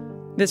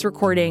 This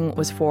recording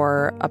was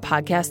for a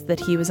podcast that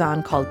he was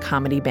on called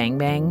Comedy Bang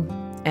Bang,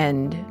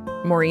 and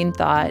Maureen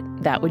thought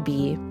that would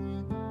be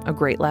a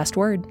great last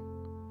word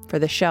for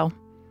the show,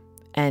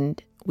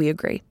 and we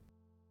agree.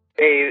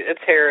 Hey, it's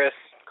Harris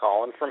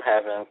calling from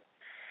heaven.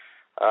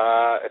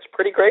 It's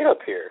pretty great up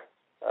here.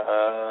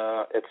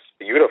 It's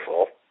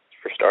beautiful,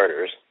 for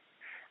starters.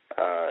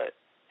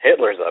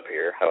 Hitler's up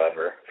here,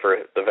 however, for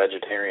the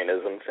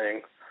vegetarianism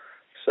thing.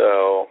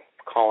 So,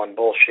 calling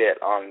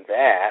bullshit on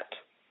that.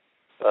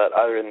 But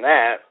other than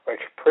that,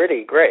 it's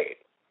pretty great.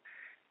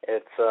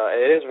 It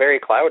is very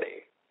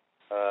cloudy,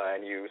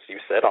 and you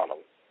sit on them,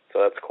 so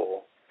that's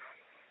cool.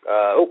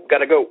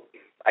 Gotta go.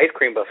 Ice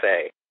cream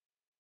buffet.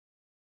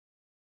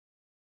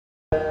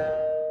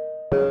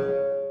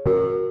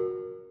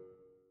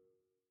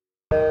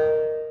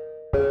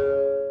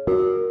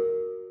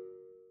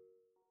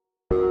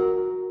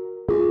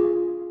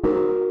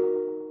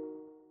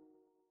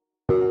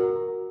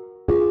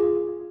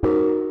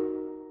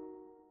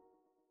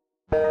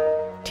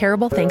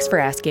 Terrible Thanks for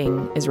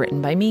Asking is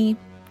written by me,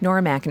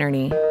 Nora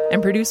McInerney,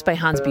 and produced by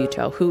Hans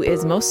Buetow, who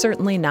is most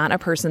certainly not a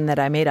person that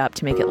I made up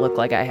to make it look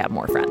like I have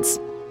more friends.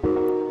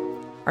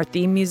 Our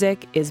theme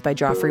music is by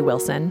Joffrey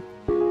Wilson.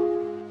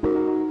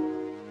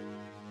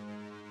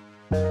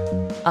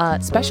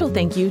 Special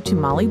thank you to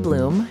Molly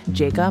Bloom,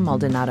 Jacob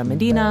Maldonado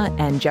Medina,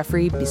 and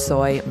Jeffrey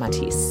Bisoy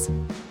Matisse.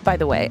 By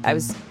the way, I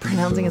was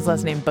pronouncing his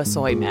last name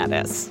Bisoy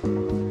Mattis.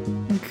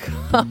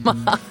 Come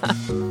on.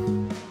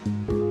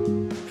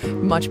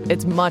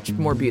 It's much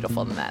more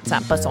beautiful than that. It's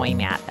not Bisoy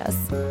Mattis.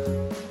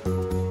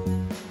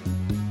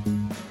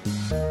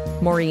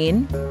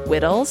 Maureen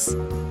Whittles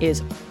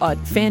is a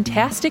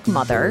fantastic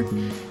mother,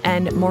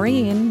 and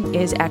Maureen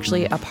is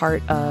actually a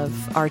part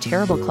of our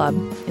Terrible Club.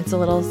 It's a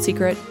little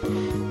secret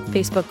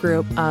Facebook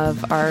group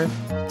of our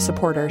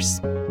supporters.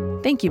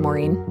 Thank you,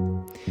 Maureen.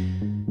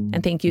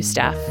 And thank you,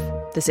 Steph.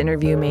 This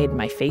interview made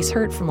my face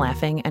hurt from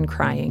laughing and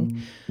crying,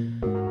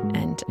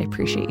 and I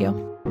appreciate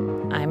you.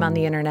 I'm on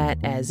the internet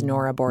as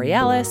Nora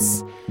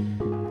Borealis.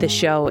 This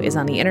show is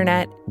on the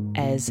internet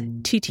as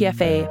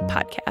TTFA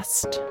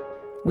Podcast.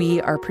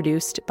 We are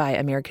produced by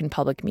American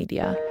Public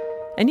Media.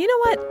 And you know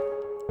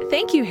what?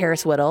 Thank you,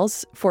 Harris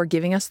Whittles, for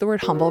giving us the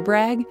word humble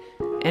brag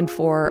and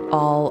for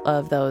all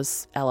of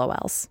those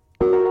LOLs.